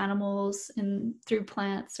through animals and through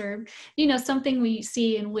plants, or, something we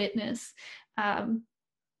see and witness.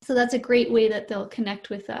 So that's a great way that they'll connect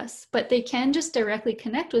with us. But they can just directly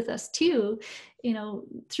connect with us too,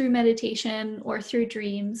 through meditation or through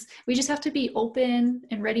dreams. We just have to be open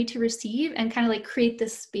and ready to receive and kind of like create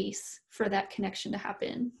this space for that connection to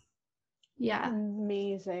happen. Yeah.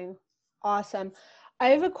 Amazing. Awesome. I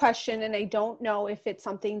have a question, and I don't know if it's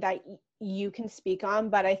something that you can speak on,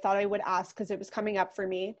 but I thought I would ask because it was coming up for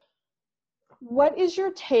me. What is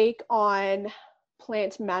your take on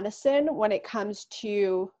plant medicine when it comes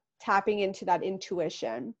to tapping into that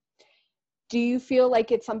intuition? Do you feel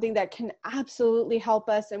like it's something that can absolutely help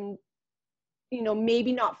us, and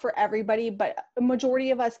maybe not for everybody, but a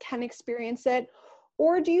majority of us can experience it?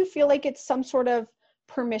 Or do you feel like it's some sort of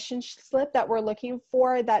permission slip that we're looking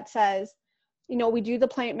for that says, we do the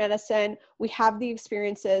plant medicine, we have the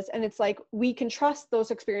experiences, and it's like we can trust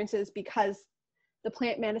those experiences because the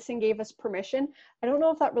plant medicine gave us permission? I don't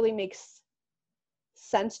know if that really makes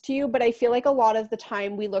sense to you, but I feel like a lot of the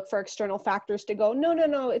time we look for external factors to go,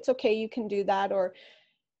 no, it's okay, you can do that. Or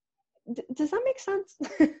does that make sense?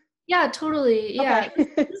 Yeah, totally. Yeah. Okay.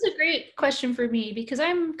 This is a great question for me because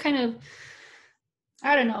I'm kind of,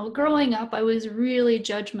 I don't know, growing up, I was really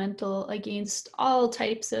judgmental against all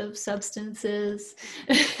types of substances.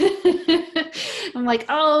 I'm like,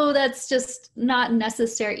 oh, that's just not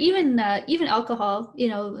necessary. Even alcohol,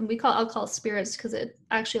 and we call alcohol spirits because it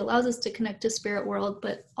actually allows us to connect to spirit world,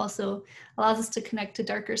 but also allows us to connect to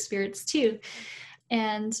darker spirits too.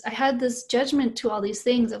 And I had this judgment to all these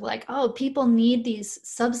things of like, oh, people need these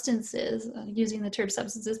substances, using the term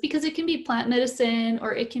substances, because it can be plant medicine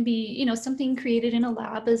or it can be, something created in a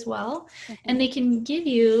lab as well. Mm-hmm. And they can give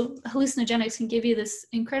you, hallucinogenics can give you this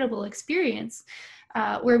incredible experience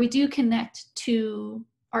where we do connect to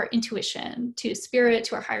our intuition, to spirit,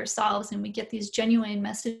 to our higher selves, and we get these genuine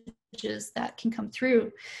messages that can come through.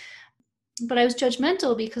 But I was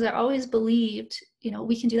judgmental because I always believed,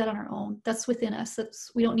 we can do that on our own. That's within us.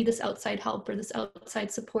 We don't need this outside help or this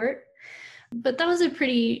outside support. But that was a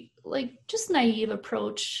pretty, just naive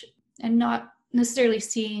approach, and not necessarily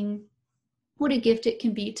seeing what a gift it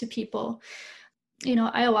can be to people.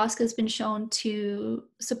 Ayahuasca has been shown to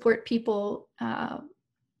support people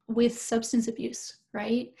with substance abuse,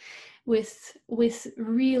 right? with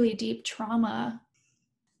really deep trauma.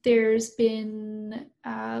 There's been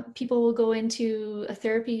people will go into a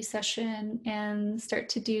therapy session and start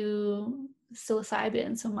to do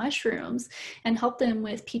psilocybin, so mushrooms, and help them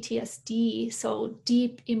with PTSD, so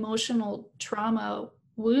deep emotional trauma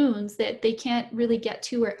wounds that they can't really get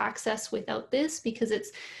to or access without this, because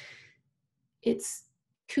it's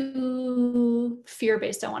too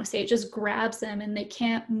fear-based, I want to say. It just grabs them and they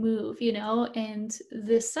can't move, you know. And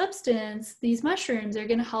this substance, these mushrooms, are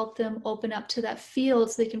going to help them open up to that field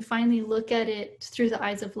so they can finally look at it through the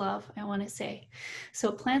eyes of love, I want to say.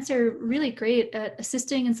 So plants are really great at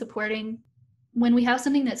assisting and supporting when we have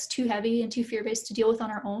something that's too heavy and too fear-based to deal with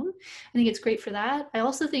on our own. I think it's great for that. I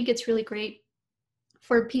also think it's really great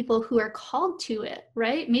for people who are called to it,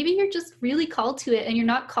 right? Maybe you're just really called to it and you're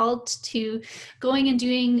not called to going and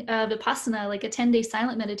doing Vipassana, like a 10-day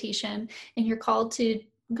silent meditation, and you're called to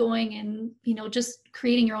going and, you know, just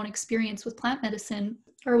creating your own experience with plant medicine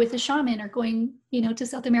or with a shaman, or going, you know, to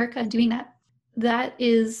South America and doing that. That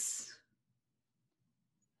is,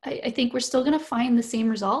 I think we're still going to find the same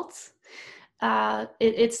results.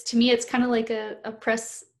 It's to me, it's kind of like a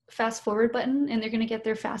press fast forward button and they're going to get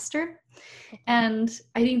there faster. And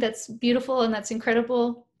I think that's beautiful and that's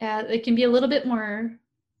incredible. It can be a little bit more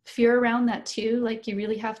fear around that too. Like you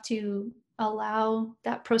really have to allow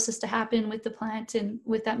that process to happen with the plant and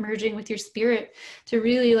with that merging with your spirit to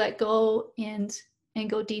really let go and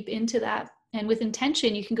go deep into that. And with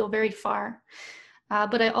intention, you can go very far.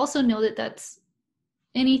 But I also know that that's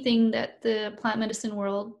anything that the plant medicine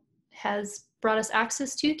world has brought us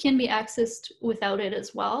access to can be accessed without it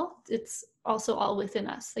as well. It's also all within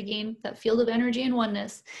us. Again, that field of energy and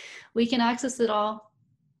oneness, we can access it all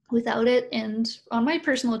without it. And on my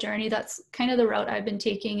personal journey, that's kind of the route I've been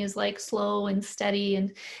taking, is like slow and steady.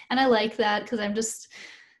 And I like that because I'm just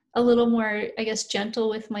a little more, I guess, gentle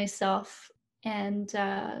with myself. And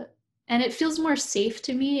it feels more safe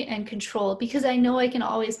to me and controlled, because I know I can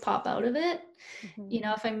always pop out of it. Mm-hmm. You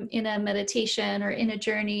know, if I'm in a meditation or in a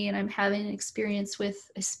journey and I'm having an experience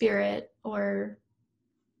with a spirit or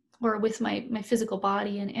with my physical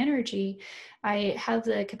body and energy, I have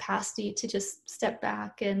the capacity to just step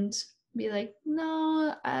back and be like,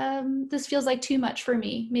 no, this feels like too much for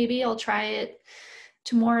me. Maybe I'll try it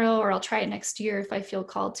tomorrow, or I'll try it next year if I feel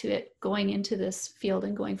called to it, going into this field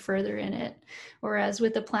and going further in it. Whereas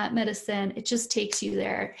with the plant medicine, it just takes you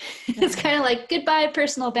there. It's kind of like, goodbye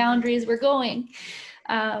personal boundaries, we're going.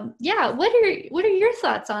 Yeah, what are your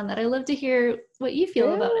thoughts on that? I love to hear what you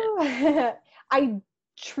feel about it. I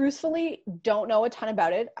truthfully don't know a ton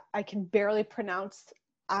about it. I can barely pronounce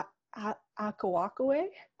Akawash.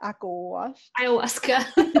 Ayahuasca.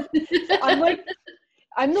 So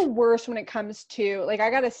I'm the worst when it comes to, like,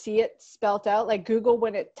 I gotta see it spelt out. Like Google,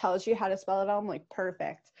 when it tells you how to spell it out, I'm like,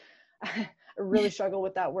 perfect. I really struggle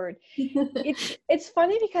with that word. It's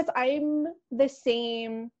funny because I'm the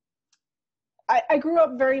same. I grew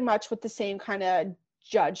up very much with the same kind of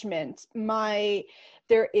judgment.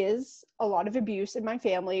 There is a lot of abuse in my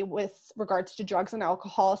family with regards to drugs and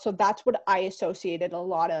alcohol. So that's what I associated a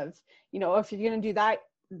lot of, you know, if you're going to do that,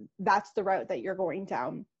 that's the route that you're going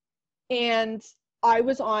down. And I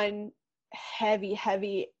was on heavy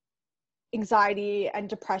anxiety and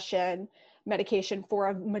depression medication for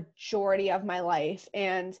a majority of my life.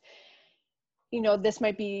 And, you know, this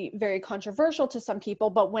might be very controversial to some people,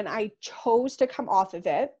 but when I chose to come off of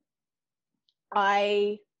it,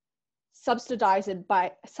 I subsidized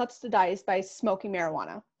by smoking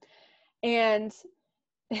marijuana. And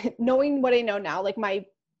knowing what I know now, like my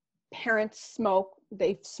parents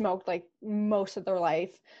they've smoked like most of their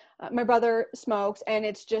life. My brother smokes, and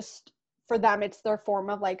it's just, for them, it's their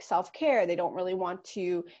form of like self-care. They don't really want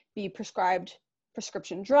to be prescribed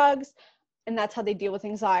prescription drugs, and that's how they deal with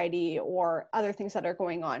anxiety or other things that are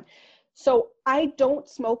going on. So I don't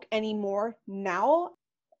smoke anymore now.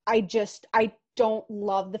 I don't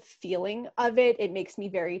love the feeling of it. It makes me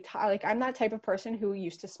very tired. Like, I'm that type of person who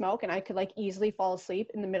used to smoke and I could like easily fall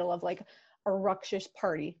asleep in the middle of like a ruckus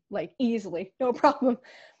party, like easily, no problem.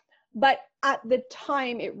 But at the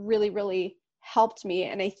time, it really helped me.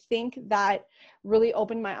 And I think that really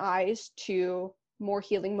opened my eyes to more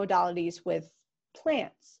healing modalities with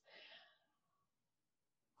plants.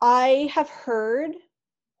 I have heard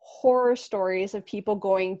horror stories of people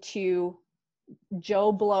going to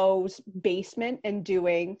Joe Blow's basement and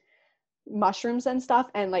doing mushrooms and stuff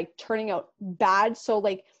and like turning out bad. So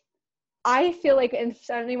like, I feel like if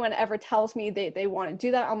anyone ever tells me they want to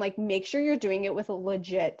do that, I'm like, make sure you're doing it with a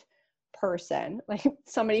legit person, like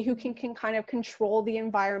somebody who can kind of control the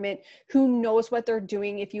environment, who knows what they're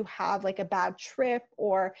doing if you have like a bad trip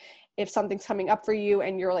or if something's coming up for you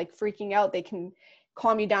and you're like freaking out, they can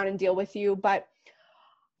calm you down and deal with you. But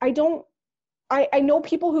I know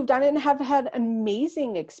people who've done it and have had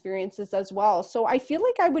amazing experiences as well. So I feel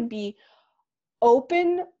like I would be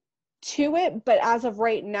open to it, but as of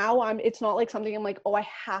right now, it's not like something I'm like, oh, I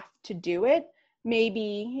have to do it.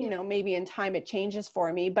 Maybe, you know, maybe in time it changes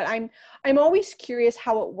for me, but I'm always curious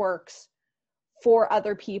how it works for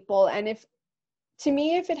other people. And if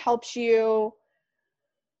it helps you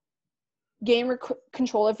gain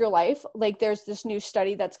control of your life, like there's this new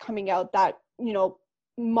study that's coming out that, you know,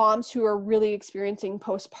 moms who are really experiencing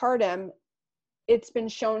postpartum, it's been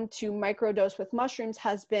shown to microdose with mushrooms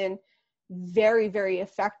has been very, very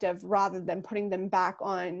effective rather than putting them back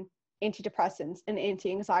on antidepressants and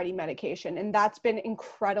anti-anxiety medication. And that's been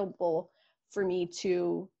incredible for me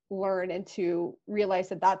to learn and to realize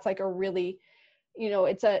that that's like a really, you know,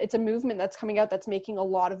 it's a movement that's coming out that's making a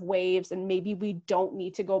lot of waves, and maybe we don't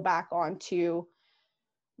need to go back onto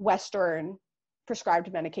Western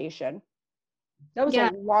prescribed medication. That was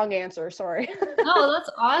a long answer, sorry. No, that's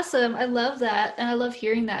awesome. I love that. And I love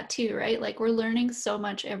hearing that too, right? Like we're learning so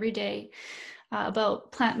much every day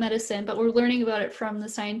about plant medicine, but we're learning about it from the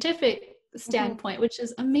scientific standpoint, which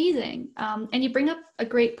is amazing. And you bring up a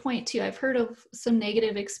great point too. I've heard of some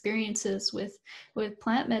negative experiences with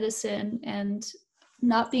plant medicine and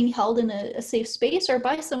not being held in a safe space or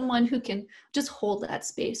by someone who can just hold that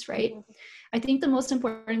space, right? I think the most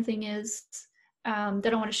important thing is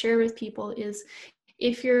that I want to share with people is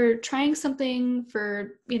if you're trying something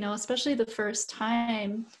for, you know, especially the first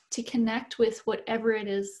time, to connect with whatever it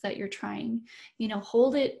is that you're trying, you know,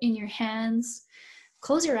 hold it in your hands,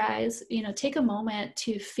 close your eyes, you know, take a moment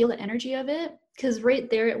to feel the energy of it, because right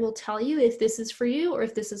there it will tell you if this is for you or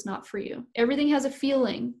if this is not for you. Everything has a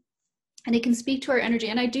feeling. And it can speak to our energy.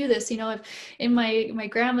 And I do this, you know, in my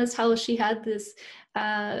grandma's house, she had this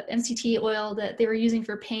MCT oil that they were using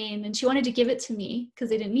for pain, and she wanted to give it to me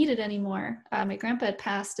because they didn't need it anymore. My grandpa had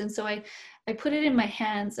passed. And so I put it in my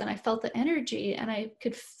hands and I felt the energy and I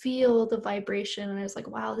could feel the vibration. And I was like,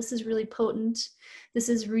 wow, this is really potent. This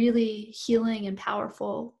is really healing and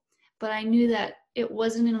powerful. But I knew that it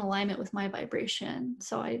wasn't in alignment with my vibration.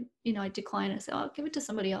 So I declined and said, I'll give it to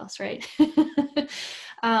somebody else, right?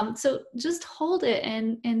 So just hold it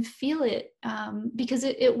and feel it, because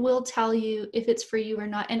it will tell you if it's for you or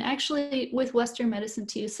not. And actually with Western medicine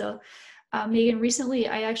too. So Megan, recently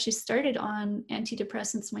I actually started on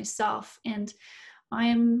antidepressants myself, and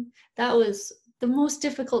that was the most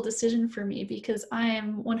difficult decision for me because I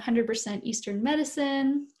am 100% Eastern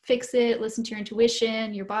medicine, fix it, listen to your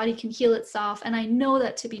intuition, your body can heal itself. And I know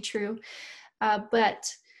that to be true.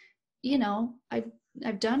 But, you know,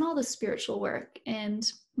 I've done all the spiritual work,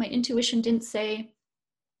 and my intuition didn't say,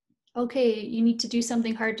 okay, you need to do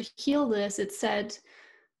something hard to heal this. It said,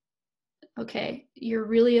 okay, you're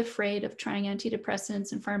really afraid of trying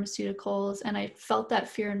antidepressants and pharmaceuticals. And I felt that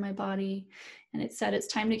fear in my body. And it said, it's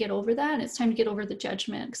time to get over that. And it's time to get over the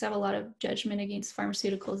judgment, because I have a lot of judgment against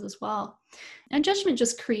pharmaceuticals as well. And judgment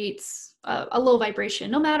just creates a low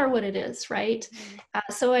vibration, no matter what it is, right?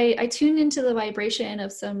 So I tuned into the vibration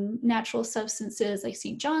of some natural substances like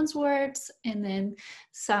St. John's worts, and then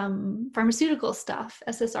some pharmaceutical stuff,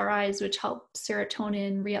 SSRIs, which help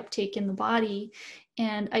serotonin reuptake in the body.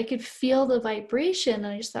 And I could feel the vibration.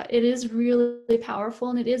 And I just thought it is really powerful.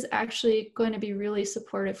 And it is actually going to be really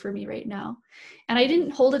supportive for me right now. And I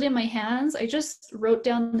didn't hold it in my hands. I just wrote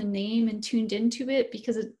down the name and tuned into it,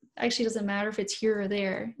 because it actually doesn't matter if it's here or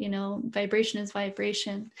there. You know, vibration is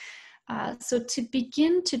vibration. So to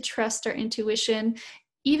begin to trust our intuition,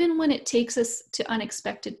 even when it takes us to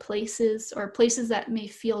unexpected places or places that may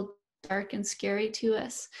feel dark and scary to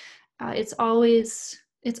us, it's always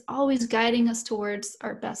guiding us towards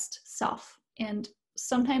our best self. And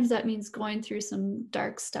sometimes that means going through some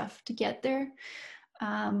dark stuff to get there.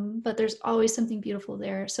 But there's always something beautiful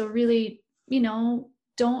there. So really, you know,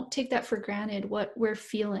 don't take that for granted, what we're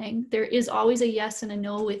feeling. There is always a yes and a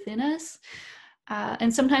no within us.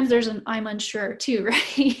 And sometimes there's an I'm unsure too,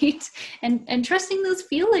 right? and trusting those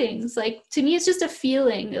feelings. Like, to me, it's just a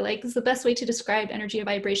feeling. Like, it's the best way to describe energy and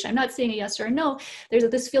vibration. I'm not saying a yes or a no. There's a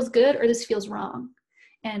this feels good or this feels wrong.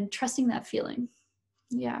 And trusting that feeling.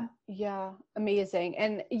 Yeah. Yeah. Amazing.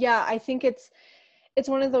 And yeah, I think it's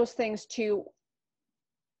one of those things too.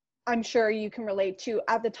 I'm sure you can relate to.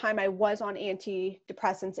 At the time I was on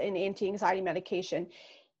antidepressants and anti-anxiety medication,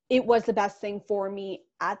 it was the best thing for me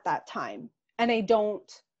at that time. And I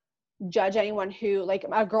don't judge anyone who, like,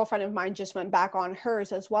 a girlfriend of mine just went back on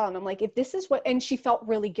hers as well. And I'm like, if this is what, and she felt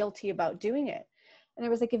really guilty about doing it. And I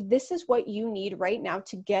was like, if this is what you need right now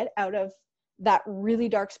to get out of that really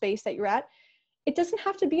dark space that you're at, it doesn't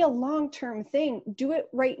have to be a long-term thing. Do it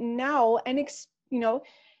right now. And,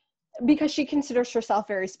 because she considers herself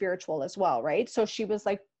very spiritual as well, right? So she was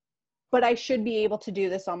like, but I should be able to do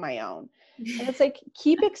this on my own. And it's like,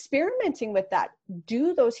 keep experimenting with that.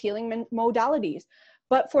 Do those healing modalities.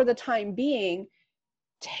 But for the time being,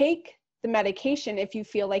 take the medication if you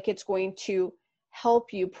feel like it's going to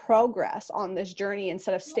help you progress on this journey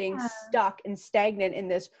instead of staying stuck and stagnant in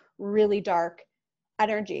this really dark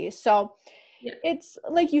energy. So it's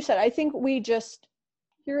like you said, I think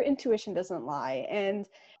your intuition doesn't lie, and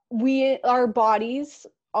our bodies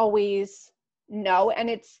always know.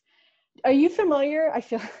 And are you familiar? I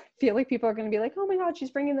feel like people are going to be like, oh my God,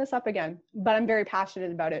 she's bringing this up again, but I'm very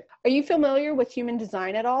passionate about it. Are you familiar with human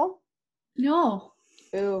design at all? No.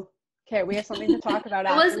 Ooh. Okay, we have something to talk about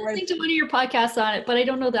I was listening to one of your podcasts on it, but I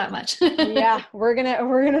don't know that much. Yeah, we're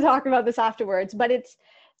gonna talk about this afterwards. But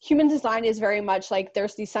human design is very much like,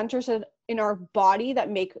 there's these centers in our body that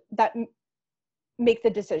make the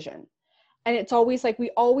decision. And it's always like, we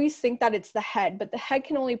always think that it's the head, but the head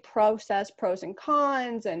can only process pros and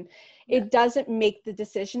cons, and it doesn't make the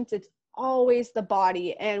decisions. It's always the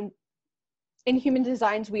body. And in human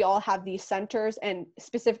designs, we all have these centers, and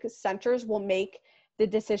specific centers will make the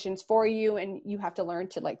decisions for you. And you have to learn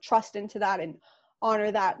to like trust into that and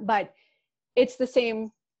honor that. But it's the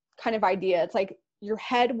same kind of idea. It's like your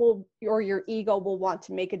head or your ego will want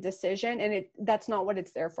to make a decision, and that's not what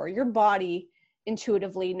it's there for. Your body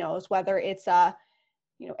intuitively knows whether it's a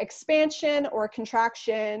expansion or a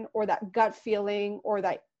contraction, or that gut feeling, or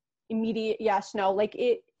that immediate yes, no, like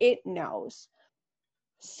it knows.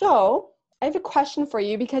 So I have a question for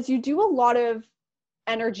you, because you do a lot of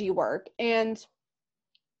energy work. And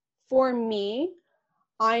for me,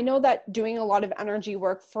 I know that doing a lot of energy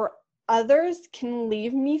work for others can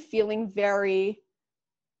leave me feeling very,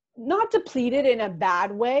 not depleted in a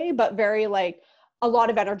bad way, but very like a lot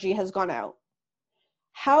of energy has gone out.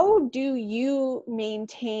 How do you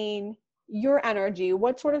maintain your energy?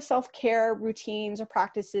 What sort of self-care routines or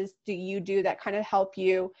practices do you do that kind of help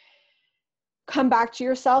you come back to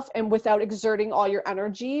yourself, and without exerting all your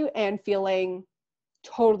energy and feeling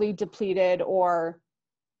totally depleted or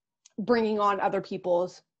bringing on other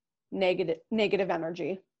people's negative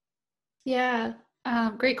energy? Yeah,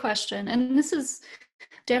 great question. And this is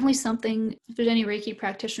definitely something, if there's any Reiki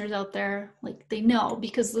practitioners out there, like they know,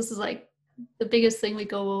 because this is like the biggest thing we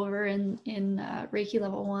go over in Reiki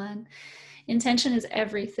level 1. Intention is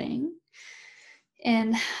everything.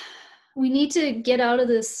 And we need to get out of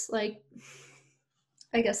this, like,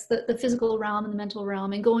 I guess the physical realm and the mental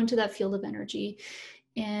realm, and go into that field of energy.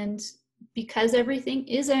 And because everything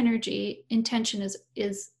is energy, intention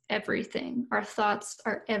is everything. Our thoughts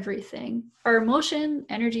are everything. Our emotion,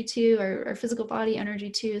 energy too. Our physical body, energy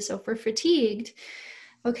too. So if we're fatigued,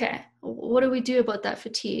 okay, what do we do about that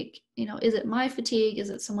fatigue? Is it my fatigue? Is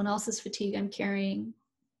it someone else's fatigue I'm carrying?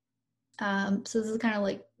 So this is kind of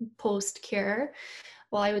like post-care.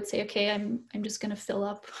 Well, I would say, okay, I'm just going to fill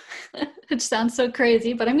up, which sounds so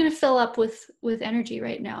crazy, but I'm going to fill up with energy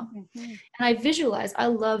right now. Mm-hmm. And I visualize. I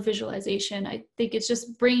love visualization. I think it's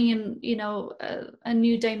just bringing in, a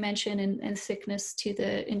new dimension and thickness to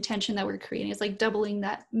the intention that we're creating. It's like doubling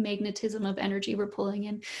that magnetism of energy we're pulling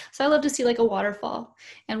in. So I love to see like a waterfall.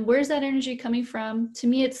 And where's that energy coming from? To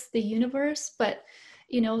me, it's the universe, but,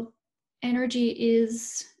 energy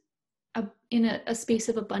is in a space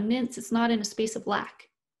of abundance. It's not in a space of lack.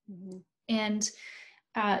 Mm-hmm. And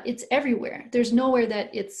it's everywhere. There's nowhere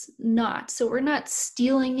that it's not. So we're not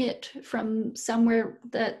stealing it from somewhere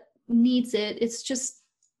that needs it.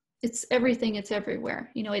 It's everything. It's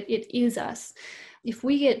everywhere. It is us. If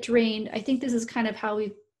we get drained, I think this is kind of how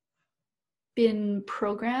we've been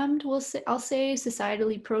programmed. I'll say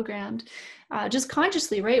societally programmed, just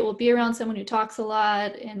consciously, right? We'll be around someone who talks a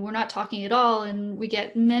lot and we're not talking at all, and we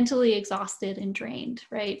get mentally exhausted and drained,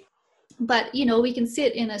 right? But, we can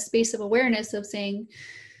sit in a space of awareness of saying,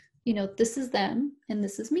 this is them and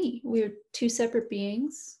this is me. We're two separate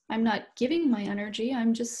beings. I'm not giving my energy.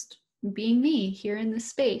 I'm just being me here in this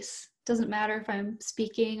space. Doesn't matter if I'm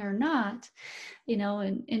speaking or not,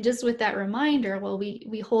 and just with that reminder, well,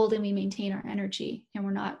 we hold and we maintain our energy, and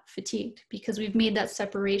we're not fatigued because we've made that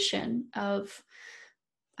separation of,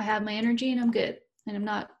 I have my energy and I'm good, and I'm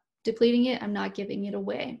not depleting it. I'm not giving it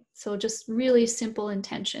away. So just really simple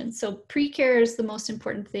intention. So pre-care is the most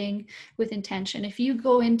important thing with intention. If you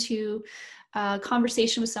go into a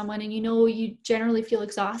conversation with someone and you generally feel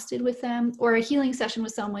exhausted with them, or a healing session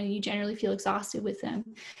with someone and you generally feel exhausted with them,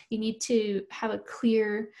 you need to have a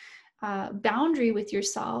clear boundary with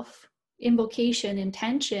yourself, invocation,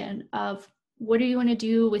 intention of, what do you want to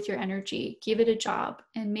do with your energy? Give it a job.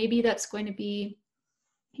 And maybe that's going to be,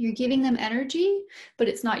 you're giving them energy, but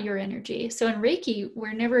it's not your energy. So in Reiki,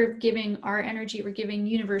 we're never giving our energy, we're giving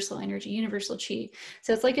universal energy, universal chi.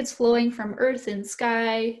 So it's like it's flowing from earth and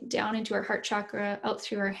sky down into our heart chakra, out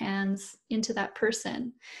through our hands, into that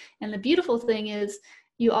person. And the beautiful thing is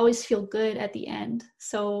you always feel good at the end.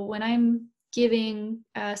 So when I'm giving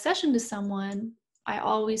a session to someone, I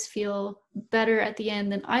always feel better at the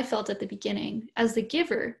end than I felt at the beginning as the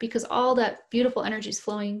giver, because all that beautiful energy is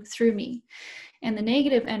flowing through me. And the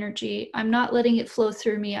negative energy, I'm not letting it flow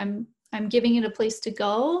through me. I'm giving it a place to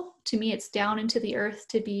go. To me, it's down into the earth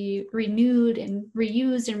to be renewed and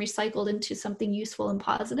reused and recycled into something useful and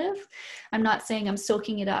positive. I'm not saying I'm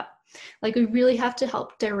soaking it up. Like, we really have to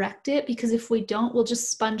help direct it, because if we don't, we'll just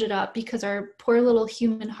sponge it up, because our poor little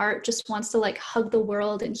human heart just wants to like hug the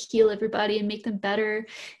world and heal everybody and make them better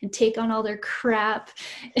and take on all their crap.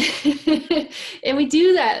 And we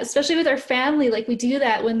do that, especially with our family. Like, we do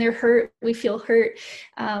that when they're hurt, we feel hurt.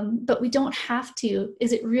 But we don't have to.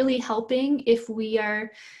 Is it really helping if we are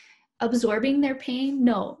absorbing their pain?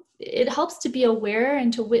 No. It helps to be aware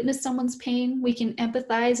and to witness someone's pain. We can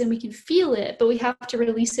empathize and we can feel it, but we have to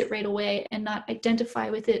release it right away and not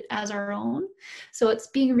identify with it as our own. So it's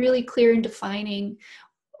being really clear and defining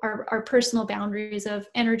our personal boundaries of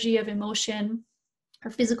energy, of emotion,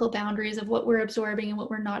 our physical boundaries of what we're absorbing and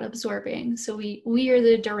what we're not absorbing. So we are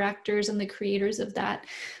the directors and the creators of that.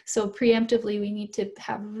 So preemptively, we need to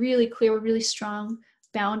have really clear, really strong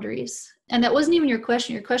boundaries. And that wasn't even your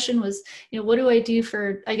question. Your question was, what do I do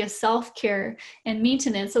for, I guess, self-care and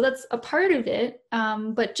maintenance? So that's a part of it.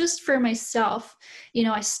 But just for myself,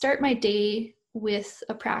 I start my day with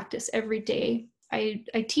a practice every day.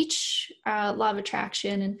 I teach law of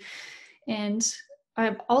attraction, and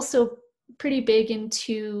I'm also pretty big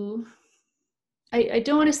into, I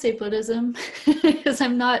don't want to say Buddhism because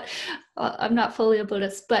I'm not fully a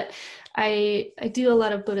Buddhist, but I do a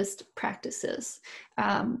lot of Buddhist practices,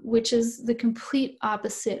 which is the complete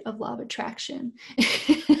opposite of law of attraction.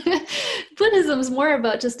 Buddhism is more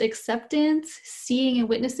about just acceptance, seeing and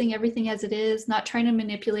witnessing everything as it is, not trying to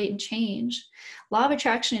manipulate and change. Law of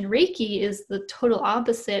attraction in Reiki is the total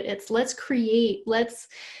opposite. It's let's create, let's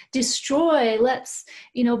destroy, let's,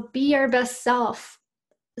 be our best self.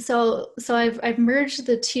 So I've merged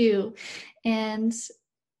the two, and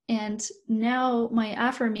now my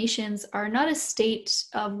affirmations are not a state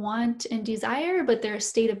of want and desire, but they're a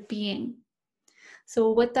state of being.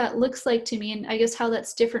 So what that looks like to me, and I guess how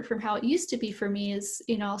that's different from how it used to be for me, is,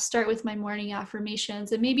 I'll start with my morning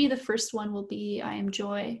affirmations, and maybe the first one will be, I am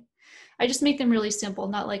joy. I just make them really simple,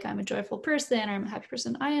 not like I'm a joyful person or I'm a happy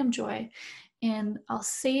person. I am joy. And I'll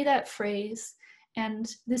say that phrase.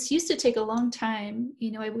 And this used to take a long time.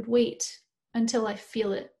 I would wait until I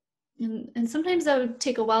feel it. And sometimes that would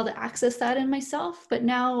take a while to access that in myself, but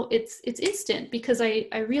now it's instant, because I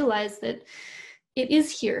realize that it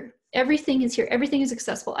is here. Everything is here. Everything is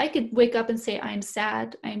accessible. I could wake up and say, I am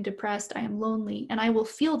sad, I am depressed, I am lonely, and I will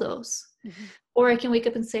feel those. Mm-hmm. Or I can wake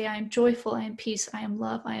up and say, I am joyful, I am peace, I am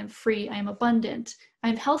love, I am free, I am abundant, I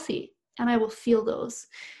am healthy, and I will feel those.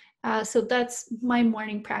 So that's my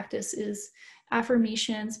morning practice, is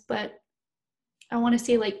affirmations, but I want to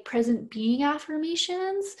say like present being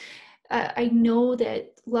affirmations. I know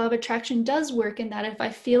that law of attraction does work in that if I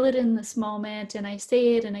feel it in this moment and I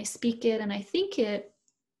say it and I speak it and I think it,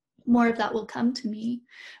 more of that will come to me.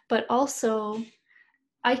 But also,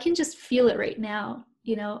 I can just feel it right now.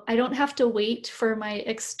 I don't have to wait for my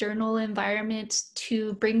external environment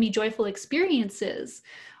to bring me joyful experiences.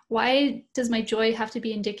 Why does my joy have to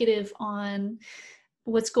be indicative on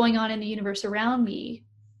what's going on in the universe around me?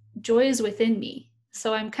 Joy is within me.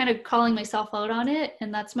 So I'm kind of calling myself out on it.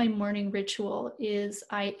 And that's my morning ritual, is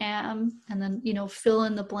I am, and then, fill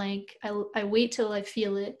in the blank. I wait till I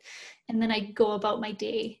feel it. And then I go about my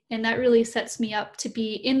day. And that really sets me up to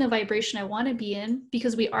be in the vibration I want to be in,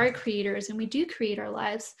 because we are creators and we do create our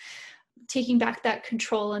lives, taking back that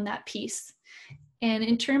control and that peace. And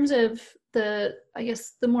in terms of the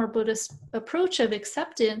more Buddhist approach of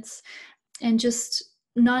acceptance and just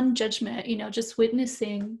non-judgment, just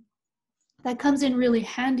witnessing, that comes in really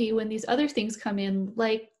handy when these other things come in,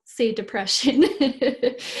 like, say, depression,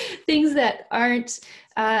 things that aren't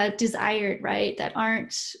desired, right? That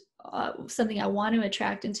aren't something I want to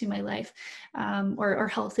attract into my life, or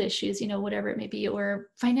health issues, whatever it may be, or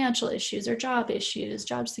financial issues, or job issues,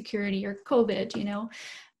 job security, or COVID,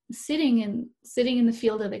 sitting in the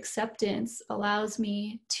field of acceptance allows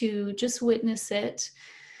me to just witness it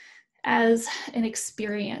as an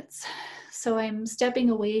experience. So I'm stepping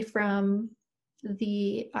away from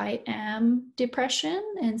the I am depression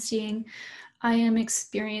and seeing, I am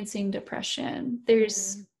experiencing depression.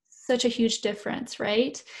 There's such a huge difference,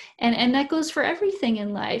 right? And that goes for everything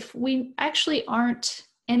in life. We actually aren't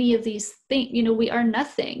any of these things. You know, we are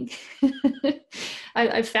nothing.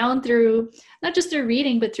 I've found through, not just through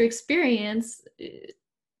reading, but through experience,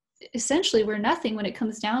 essentially we're nothing when it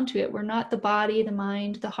comes down to it. We're not the body, the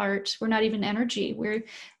mind, the heart. We're not even energy. We're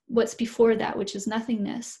what's before that, which is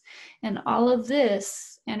nothingness. And all of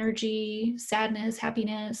this energy, sadness,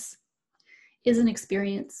 happiness is an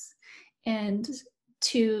experience. And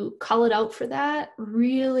to call it out for that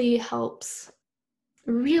really helps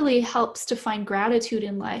to find gratitude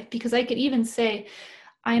in life, because I could even say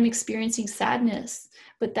I'm experiencing sadness,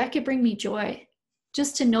 but that could bring me joy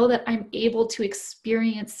just to know that I'm able to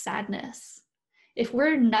experience sadness. If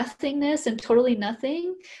we're nothingness and totally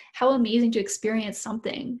nothing, how amazing to experience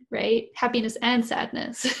something, right? Happiness and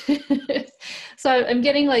sadness. So I'm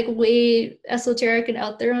getting like way esoteric and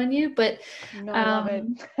out there on you, but No, I love it.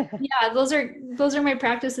 yeah, those are my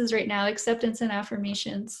practices right now, acceptance and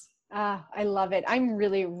affirmations. I love it. I'm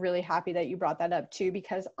really, really happy that you brought that up too,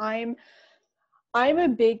 because I'm a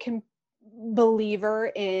big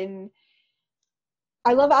believer in,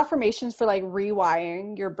 I love affirmations for like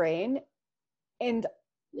rewiring your brain. And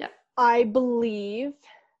Yeah. I believe,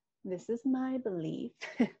 this is my belief,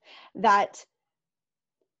 that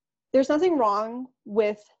there's nothing wrong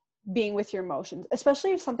with being with your emotions,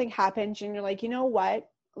 especially if something happens and you're like, you know what,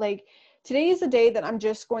 like today is the day that I'm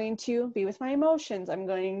just going to be with my emotions. I'm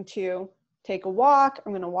going to take a walk.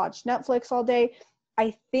 I'm going to watch Netflix all day.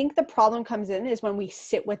 I think the problem comes in is when we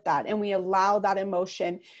sit with that and we allow that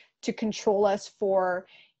emotion to control us for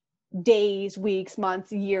days, weeks,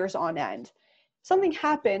 months, years on end. Something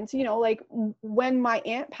happens, you know, like when my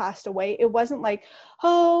aunt passed away, it wasn't like,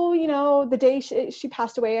 oh, you know, the day she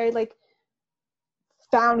passed away, I like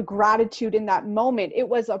found gratitude in that moment. It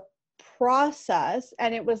was a process.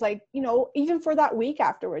 And it was like, you know, even for that week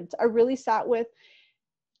afterwards, I really sat with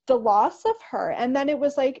the loss of her. And then it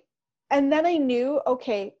was like, and then I knew,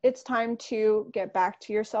 okay, it's time to get back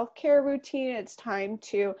to your self-care routine. It's time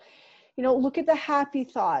to, you know, look at the happy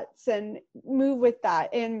thoughts and move with that.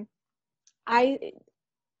 And I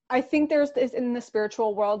think there's this in the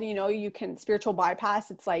spiritual world, you know, you can spiritual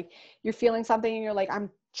bypass. It's like you're feeling something and you're like, I'm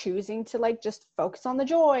choosing to like just focus on the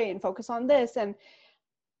joy and focus on this. And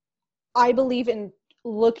I believe in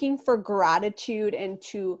looking for gratitude and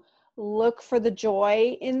to look for the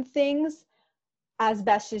joy in things as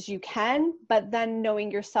best as you can, but then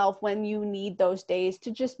knowing yourself when you need those days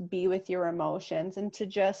to just be with your emotions and to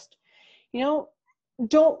just, you know,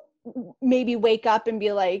 don't maybe wake up and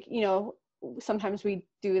be like, you know, sometimes we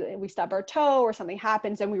stub our toe or something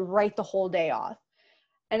happens and we write the whole day off.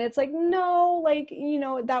 And it's like, no, like, you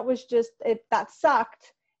know, that was just it, that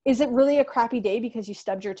sucked. Is it really a crappy day because you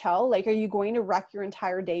stubbed your toe? Like, are you going to wreck your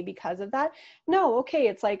entire day because of that? No. Okay.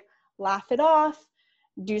 It's like, laugh it off,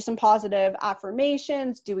 do some positive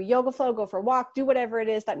affirmations, do a yoga flow, go for a walk, do whatever it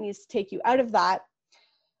is that needs to take you out of that.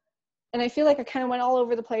 And I feel like I kind of went all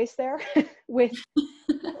over the place there with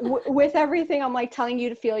with everything. I'm like telling you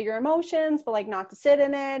to feel your emotions, but like not to sit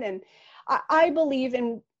in it. And I believe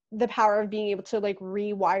in the power of being able to like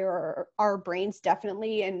rewire our brains,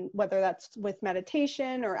 definitely, and whether that's with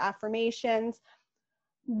meditation or affirmations.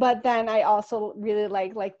 But then I also really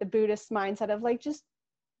like the Buddhist mindset of like just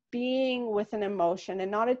being with an emotion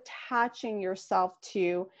and not attaching yourself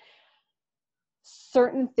to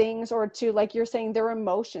certain things or to, like you're saying, their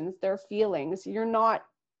emotions, their feelings. You're not,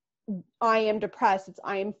 I am depressed. It's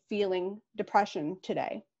I am feeling depression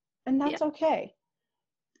today. And that's okay.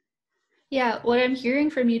 Yeah, what I'm hearing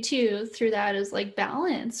from you too through that is like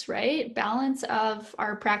balance, right? Balance of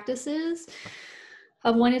our practices,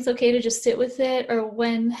 of when it's okay to just sit with it or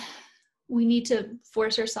when we need to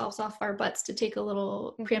force ourselves off our butts to take a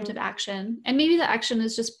little preemptive action. And maybe the action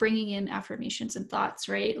is just bringing in affirmations and thoughts,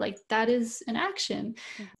 right? Like that is an action.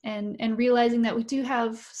 And realizing that we do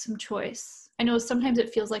have some choice. I know sometimes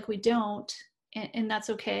it feels like we don't, and that's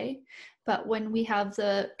okay. But when we have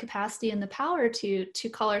the capacity and the power to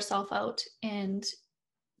call ourselves out and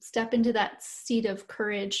step into that seat of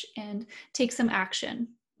courage and take some action,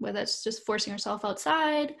 whether it's just forcing ourselves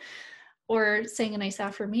outside or saying a nice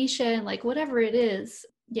affirmation, like whatever it is.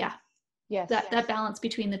 Yeah. Yes. That balance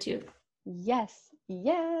between the two. Yes.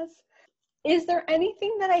 Is there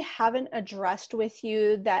anything that I haven't addressed with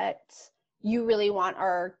you that you really want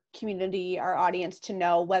our community, our audience to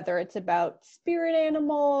know, whether it's about spirit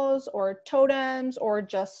animals or totems or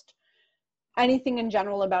just anything in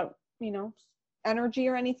general about, you know, energy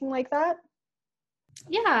or anything like that?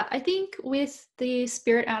 Yeah, I think with the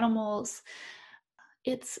spirit animals,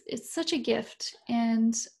 it's such a gift.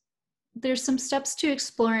 And there's some steps to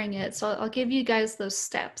exploring it. So I'll give you guys those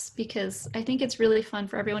steps because I think it's really fun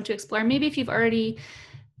for everyone to explore. Maybe if you've already,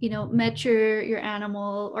 met your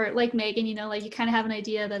animal, or like Megan, like you kind of have an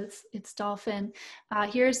idea that it's dolphin.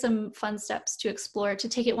 Here are some fun steps to explore, to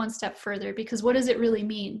take it one step further, because what does it really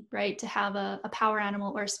mean, right? To have a power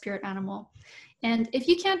animal or a spirit animal. And if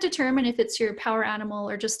you can't determine if it's your power animal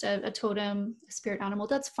or just a totem, a spirit animal,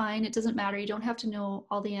 that's fine. It doesn't matter. You don't have to know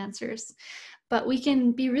all the answers, but we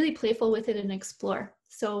can be really playful with it and explore.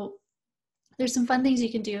 So there's some fun things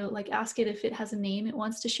you can do, like ask it if it has a name it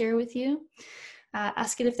wants to share with you.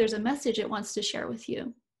 Ask it if there's a message it wants to share with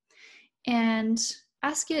you. And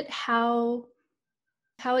ask it how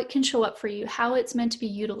it can show up for you, how it's meant to be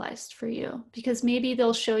utilized for you. Because maybe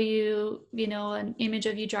they'll show you, an image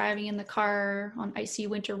of you driving in the car on icy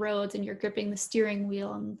winter roads and you're gripping the steering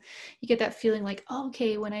wheel, and you get that feeling like, oh,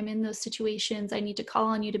 okay, when I'm in those situations, I need to call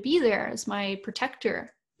on you to be there as my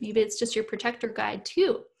protector. Maybe it's just your protector guide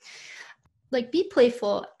too. Like, be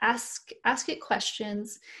playful, ask it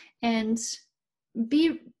questions, and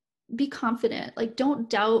be confident. Like, don't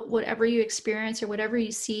doubt whatever you experience or whatever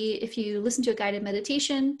you see. If you listen to a guided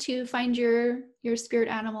meditation to find your spirit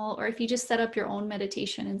animal, or if you just set up your own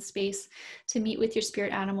meditation and space to meet with your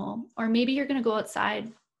spirit animal, or maybe you're going to go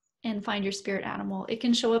outside and find your spirit animal, it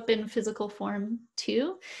can show up in physical form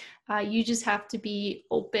too. You just have to be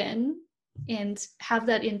open and have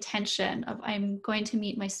that intention of, I'm going to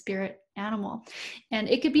meet my spirit animal. And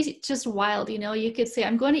it could be just wild, you could say,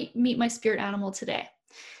 I'm going to meet my spirit animal today,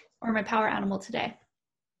 or my power animal today.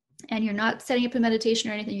 And you're not setting up a meditation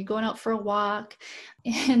or anything. You're going out for a walk,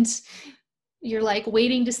 and you're like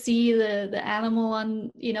waiting to see the animal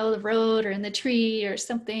on, the road or in the tree or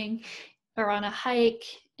something, or on a hike.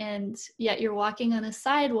 And yet you're walking on a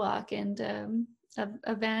sidewalk, and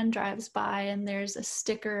a van drives by, and there's a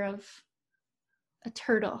sticker of a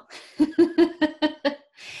turtle.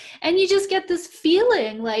 And you just get this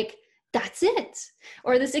feeling like, that's it.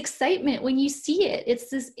 Or this excitement when you see it.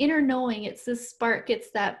 It's this inner knowing, it's this spark,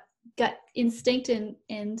 it's that gut instinct,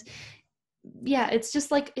 and yeah, it's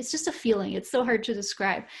just a feeling. It's so hard to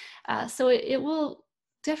describe. So it will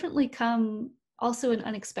definitely come also in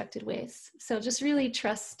unexpected ways. So just really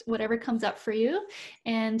trust whatever comes up for you,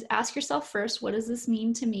 and ask yourself first, what does this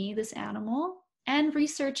mean to me, this animal? And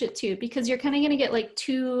research it too, because you're kind of going to get like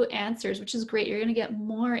two answers, which is great. You're going to get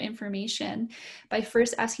more information by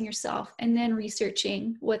first asking yourself and then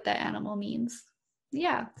researching what that animal means.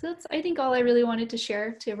 Yeah, so that's, I think, all I really wanted to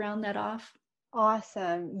share to round that off.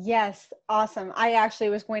 Awesome. Yes, awesome. I actually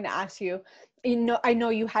was going to ask you, I know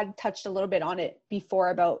you had touched a little bit on it before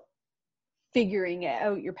about figuring it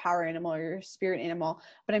out, your power animal or your spirit animal,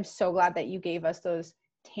 but I'm so glad that you gave us those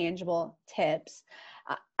tangible tips.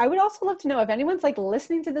 I would also love to know if anyone's like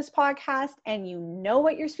listening to this podcast and you know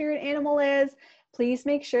what your spirit animal is, please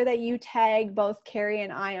make sure that you tag both Carrie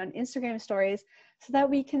and I on Instagram stories so that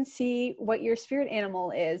we can see what your spirit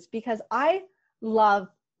animal is, because I love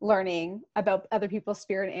learning about other people's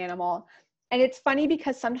spirit animal. And it's funny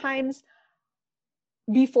because sometimes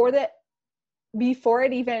before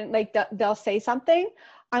it even, like, they'll say something,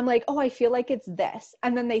 I'm like, oh, I feel like it's this.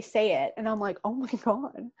 And then they say it, and I'm like, oh my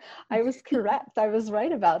God, I was correct. I was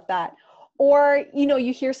right about that. Or,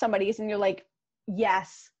 you hear somebody's and you're like,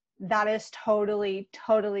 yes, that is totally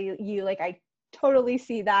you. Like, I totally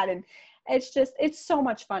see that. And it's so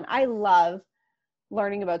much fun. I love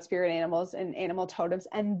learning about spirit animals and animal totems.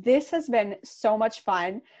 And this has been so much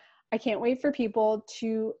fun. I can't wait for people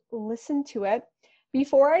to listen to it.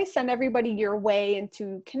 Before I send everybody your way and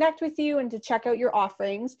to connect with you and to check out your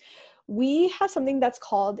offerings, we have something that's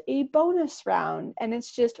called a bonus round. And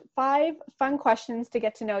it's just 5 fun questions to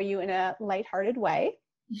get to know you in a lighthearted way.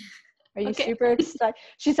 Are you Okay. super excited?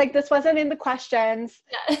 She's like, this wasn't in the questions.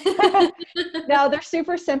 Yeah. No, they're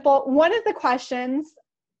super simple. One of the questions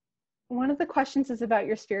is about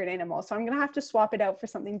your spirit animal. So I'm going to have to swap it out for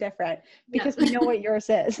something different because we know what yours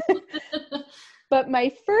is. But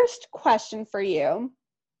my first question for you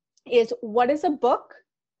is, what is a book,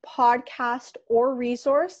 podcast, or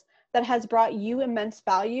resource that has brought you immense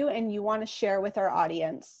value and you want to share with our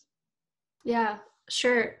audience? Yeah,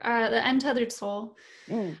 sure. The Untethered Soul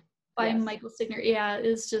by Yes. Michael Signer,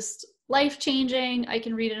 is just life-changing. I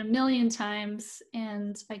can read it a million times,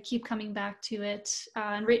 and I keep coming back to it.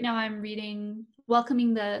 And right now I'm reading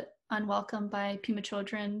Welcoming the Unwelcome by Pema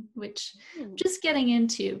Chodron, which I'm just getting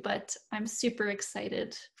into, but I'm super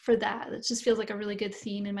excited for that. It just feels like a really good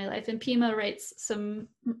theme in my life. And Pema writes some,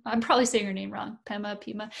 I'm probably saying her name wrong,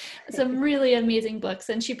 Pema, some really amazing books.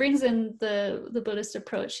 And she brings in the Buddhist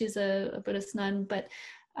approach. She's a Buddhist nun, but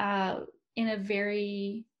in a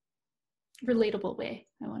very relatable way,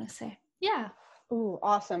 I want to say. Yeah. Ooh,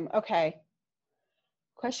 awesome. Okay.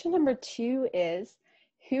 Question number 2 is,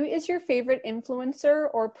 who is your favorite influencer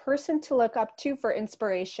or person to look up to for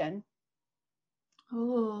inspiration?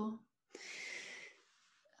 Oh,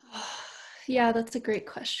 yeah, that's a great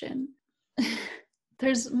question.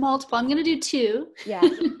 There's multiple. I'm going to do 2. Yeah.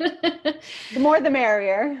 The more the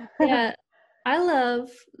merrier. Yeah. I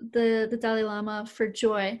love the Dalai Lama for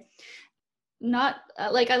joy. Not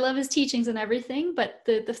like I love his teachings and everything, but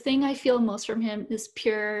the thing I feel most from him is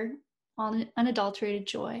pure, unadulterated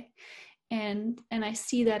joy. And I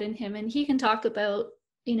see that in him. And he can talk about,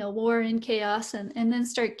 war and chaos and then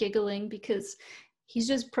start giggling because he's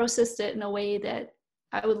just processed it in a way that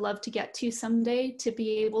I would love to get to someday, to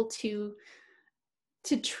be able to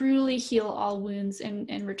truly heal all wounds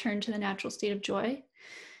and return to the natural state of joy.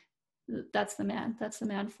 That's the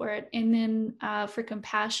man for it. And then for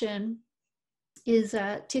compassion is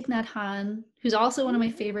Thich Nhat Hanh, who's also one of my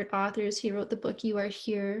favorite authors. He wrote the book You Are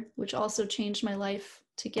Here, which also changed my life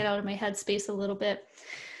to get out of my headspace a little bit.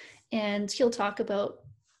 And he'll talk about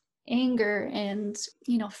anger and,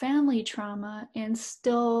 family trauma, and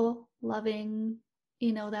still loving,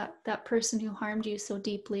 that person who harmed you so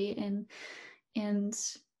deeply. And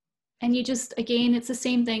you just, again, it's the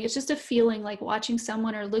same thing. It's just a feeling like watching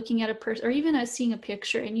someone or looking at a person, or even seeing a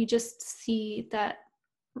picture, and you just see that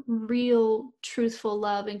real truthful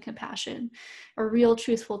love and compassion, or real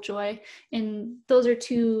truthful joy. And those are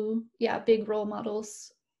 2 big role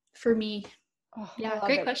models for me. Oh, Yeah, I love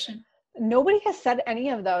great it. question. Nobody has said any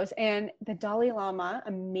of those. And the Dalai Lama,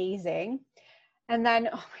 amazing. And then,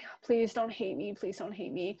 oh my God, please don't hate me. Please don't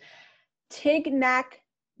hate me. Thich Nhat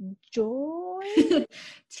Joy?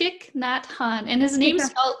 Thich Nhat Hanh, and his name's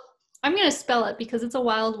spelled, I'm going to spell it because it's a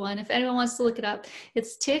wild one. If anyone wants to look it up,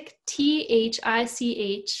 it's Thich,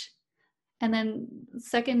 Thich, and then the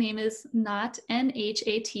second name is Nhat,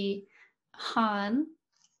 Nhat, Hanh, Hahn,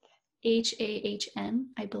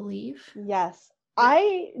 I believe. Yes.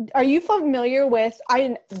 Are you familiar with,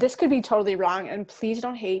 this could be totally wrong, and please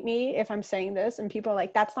don't hate me if I'm saying this and people are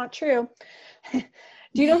like, that's not true. Do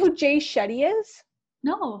you know who Jay Shetty is?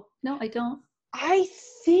 No, I don't. I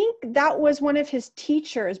think that was one of his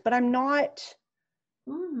teachers, but I'm not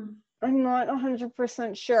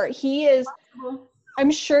 100% sure. He is,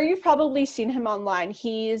 I'm sure you've probably seen him online.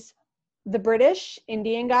 He's the British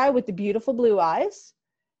Indian guy with the beautiful blue eyes.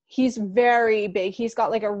 He's very big. He's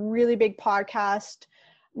got like a really big podcast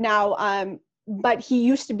now. But he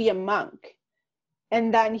used to be a monk.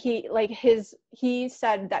 And then he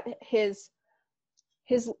said that his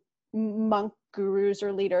monk gurus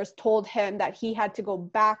or leaders told him that he had to go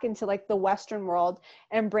back into like the Western world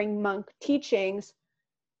and bring monk teachings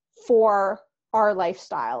for our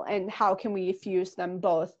lifestyle, and how can we fuse them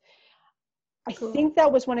both. Cool. I think that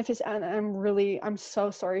was one of his, and I'm so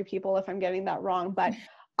sorry people if I'm getting that wrong, but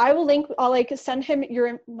I'll send him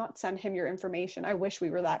not send him your information. I wish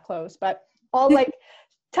we were that close, but I'll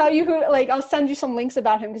tell you who, I'll send you some links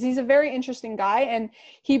about him, because he's a very interesting guy, and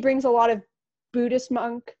he brings a lot of Buddhist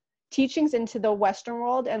monk teachings into the Western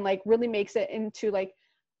world, and really makes it into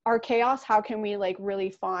our chaos. How can we really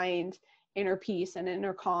find inner peace and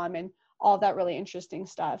inner calm and all that really interesting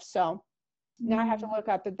stuff. So now I have to look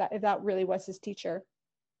up if that really was his teacher.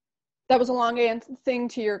 That was a long thing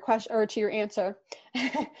to your question, or to your answer.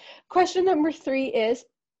 Question number 3 is,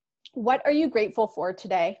 what are you grateful for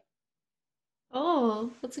today?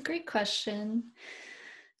 Oh, that's a great question.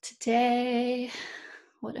 Today,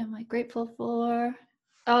 what am I grateful for?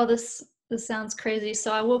 Oh, this sounds crazy.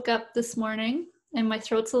 So I woke up this morning and my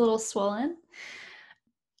throat's a little swollen.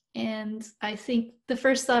 And I think the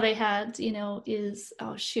first thought I had, is,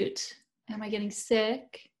 oh shoot, am I getting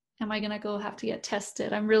sick? Am I going to have to get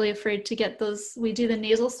tested? I'm really afraid to get those. We do the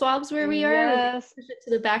nasal swabs where we are. Yes. Push it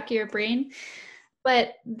to the back of your brain.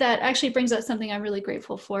 But that actually brings up something I'm really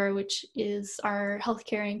grateful for, which is our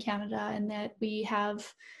healthcare in Canada, and that we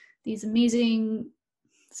have these amazing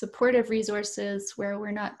supportive resources where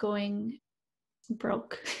we're not going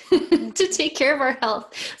broke to take care of our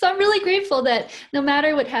health. So I'm really grateful that no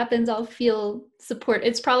matter what happens, I'll feel support.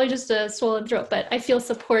 It's probably just a swollen throat, but I feel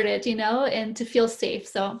supported, and to feel safe.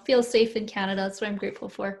 So feel safe in Canada. That's what I'm grateful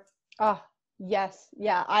for. Oh, yes.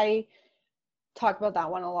 Yeah. I talk about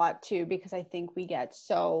that one a lot too, because I think we get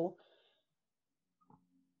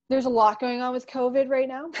there's a lot going on with COVID right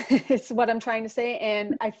now. It's what I'm trying to say.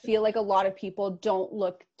 And I feel like a lot of people don't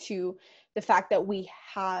look to the fact that we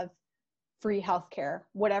have free healthcare.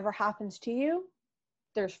 Whatever happens to you,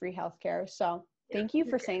 there's free healthcare. So thank you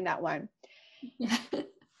for saying that one. Yeah.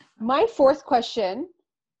 My 4th question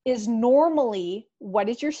is, normally, what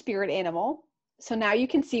is your spirit animal? So now you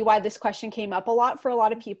can see why this question came up a lot for a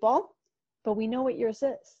lot of people, but we know what yours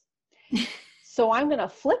is. So I'm going to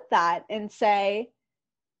flip that and say,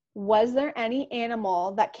 was there any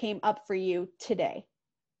animal that came up for you today?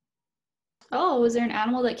 Oh, was there an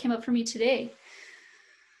animal that came up for me today?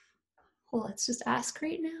 Well, let's just ask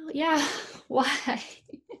right now. Yeah. Why?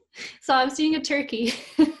 So I'm seeing a turkey.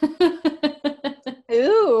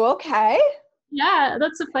 Ooh, okay. Yeah,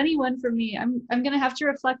 that's a funny one for me. I'm gonna have to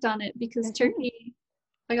reflect on it because turkey,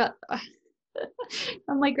 I got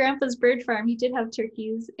on my grandpa's bird farm, he did have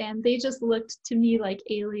turkeys and they just looked to me like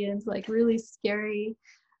aliens, like really scary,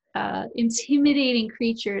 intimidating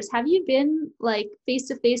creatures. Have you been like face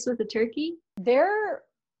to face with a turkey? They're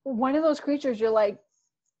one of those creatures you're like,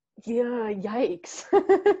 yeah, yikes.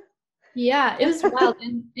 Yeah, it was wild.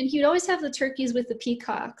 And he would always have the turkeys with the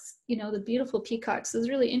peacocks, the beautiful peacocks. It was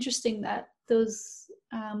really interesting that those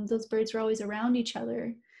birds were always around each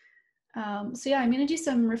other. So yeah, I'm going to do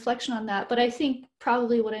some reflection on that. But I think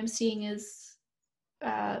probably what I'm seeing is,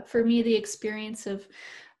 for me, the experience of,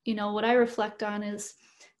 what I reflect on is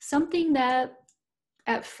something that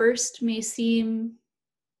at first may seem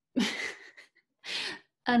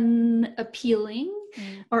unappealing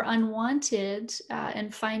or unwanted,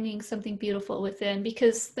 and finding something beautiful within,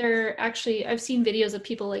 because I've seen videos of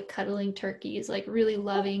people like cuddling turkeys, like really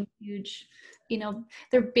loving, huge,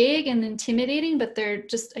 they're big and intimidating, but they're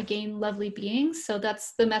just, again, lovely beings. So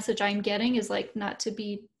that's the message I'm getting, is like not to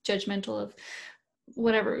be judgmental of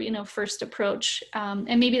whatever, first approach. And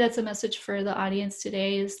maybe that's a message for the audience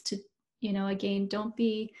today, is to, again, don't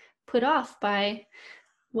be put off by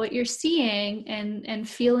what you're seeing, and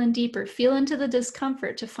feel into the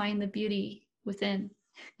discomfort to find the beauty within.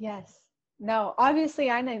 Yes. No, obviously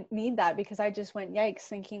I need that because I just went yikes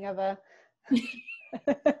thinking of a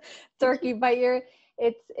turkey, but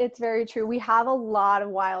it's very true. We have a lot of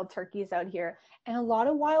wild turkeys out here and a lot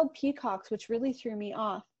of wild peacocks, which really threw me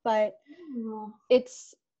off. But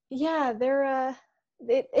it's, yeah,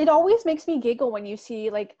 it always makes me giggle when you see,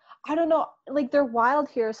 like, I don't know, like, they're wild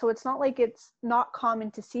here, so it's not like it's not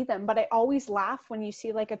common to see them, but I always laugh when you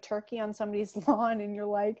see like a turkey on somebody's lawn and you're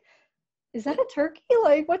like, is that a turkey?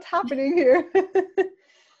 Like, what's happening here?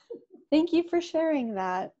 Thank you for sharing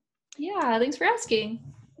that. Yeah, thanks for asking.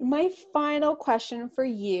 My final question for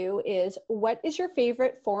you is, what is your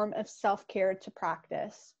favorite form of self-care to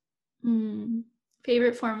practice?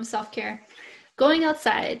 Favorite form of self-care? Going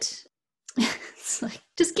outside. It's like,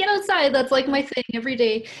 just get outside. That's like my thing every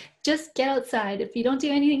day. Just get outside. If you don't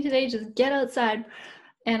do anything today, just get outside.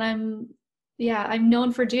 And I'm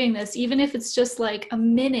known for doing this. Even if it's just like a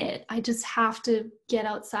minute, I just have to get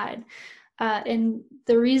outside. And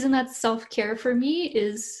the reason that's self-care for me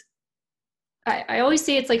is, I always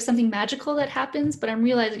say it's like something magical that happens, but I'm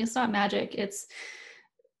realizing it's not magic. It's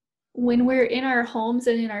when we're in our homes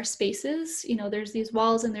and in our spaces, there's these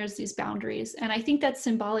walls and there's these boundaries. And I think that's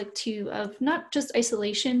symbolic too of not just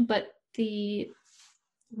isolation, but the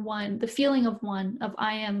feeling of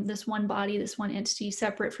I am this one body, this one entity,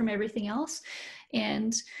 separate from everything else.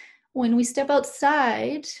 And when we step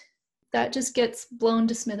outside, that just gets blown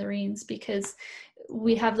to smithereens, because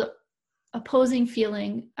we have the opposing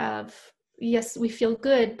feeling of, yes, we feel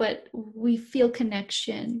good, but we feel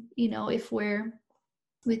connection, if we're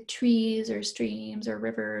with trees or streams or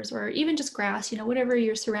rivers or even just grass, whatever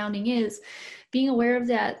your surrounding is, being aware of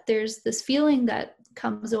that, there's this feeling that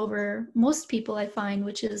comes over most people, I find,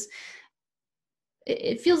 which is,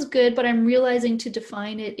 it feels good, but I'm realizing to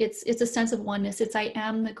define it, it's a sense of oneness. It's, I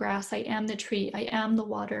am the grass, I am the tree, I am the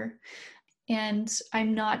water, and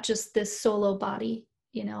I'm not just this solo body,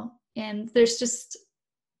 and there's just,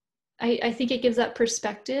 I think it gives that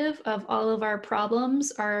perspective of all of our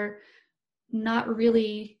problems are not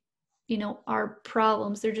really, our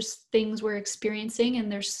problems. They're just things we're experiencing,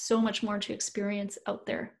 and there's so much more to experience out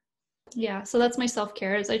there. Yeah, so that's my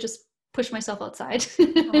self-care, is I just push myself outside.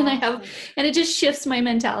 and it just shifts my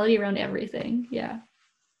mentality around everything. Yeah.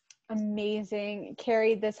 Amazing.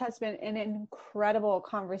 Carrie, this has been an incredible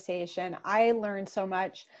conversation. I learned so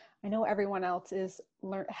much. I know everyone else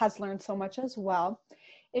has learned so much as well.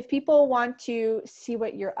 If people want to see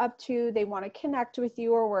what you're up to, they want to connect with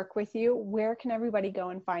you or work with you, where can everybody go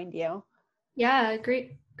and find you? Yeah,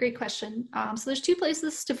 great question. So there's two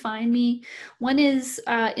places to find me. One is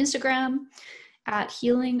Instagram at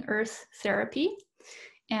Healing Earth Therapy,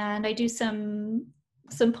 and I do some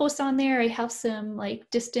posts on there. I have some like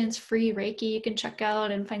distance-free Reiki you can check out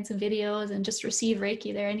and find some videos and just receive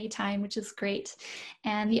Reiki there anytime, which is great.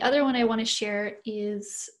 And the other one I want to share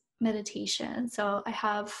is meditation. So I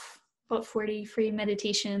have about 40 free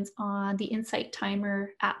meditations on the Insight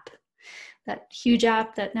Timer app, that huge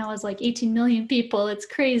app that now has like 18 million people. It's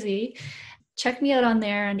crazy. Check me out on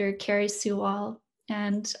there under Carrie Suwal.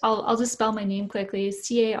 And I'll just spell my name quickly.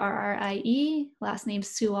 Carrie, last name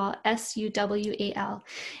Suwal, Suwal.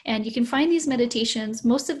 And you can find these meditations.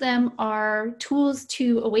 Most of them are tools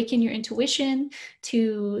to awaken your intuition,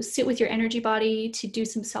 to sit with your energy body, to do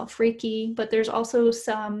some self-reiki. But there's also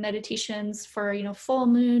some meditations for, full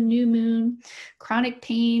moon, new moon, chronic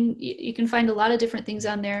pain. You can find a lot of different things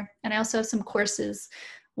on there. And I also have some courses,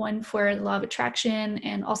 one for the law of attraction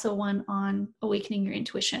and also one on awakening your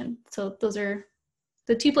intuition. So those are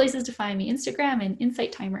the two places to find me, Instagram and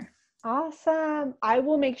Insight Timer. Awesome. I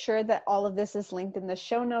will make sure that all of this is linked in the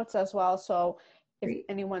show notes as well. So if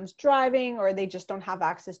anyone's driving or they just don't have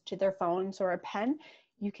access to their phones or a pen,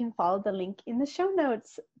 you can follow the link in the show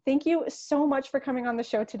notes. Thank you so much for coming on the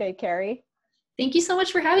show today, Carrie. Thank you so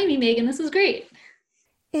much for having me, Megan. This was great.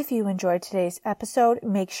 If you enjoyed today's episode,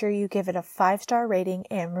 make sure you give it a 5-star rating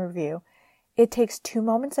and review. It takes 2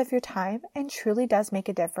 moments of your time and truly does make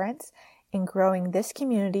a difference in growing this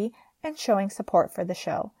community and showing support for the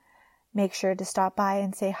show. Make sure to stop by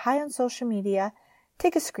and say hi on social media,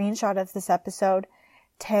 take a screenshot of this episode,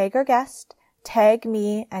 tag our guest, tag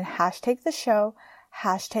me, and hashtag the show,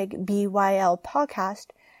 hashtag BYL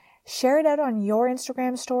podcast. Share it out on your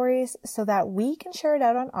Instagram stories so that we can share it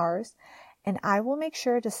out on ours, and I will make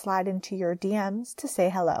sure to slide into your DMs to say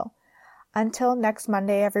hello. Until next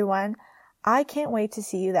Monday, everyone, I can't wait to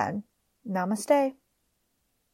see you then. Namaste.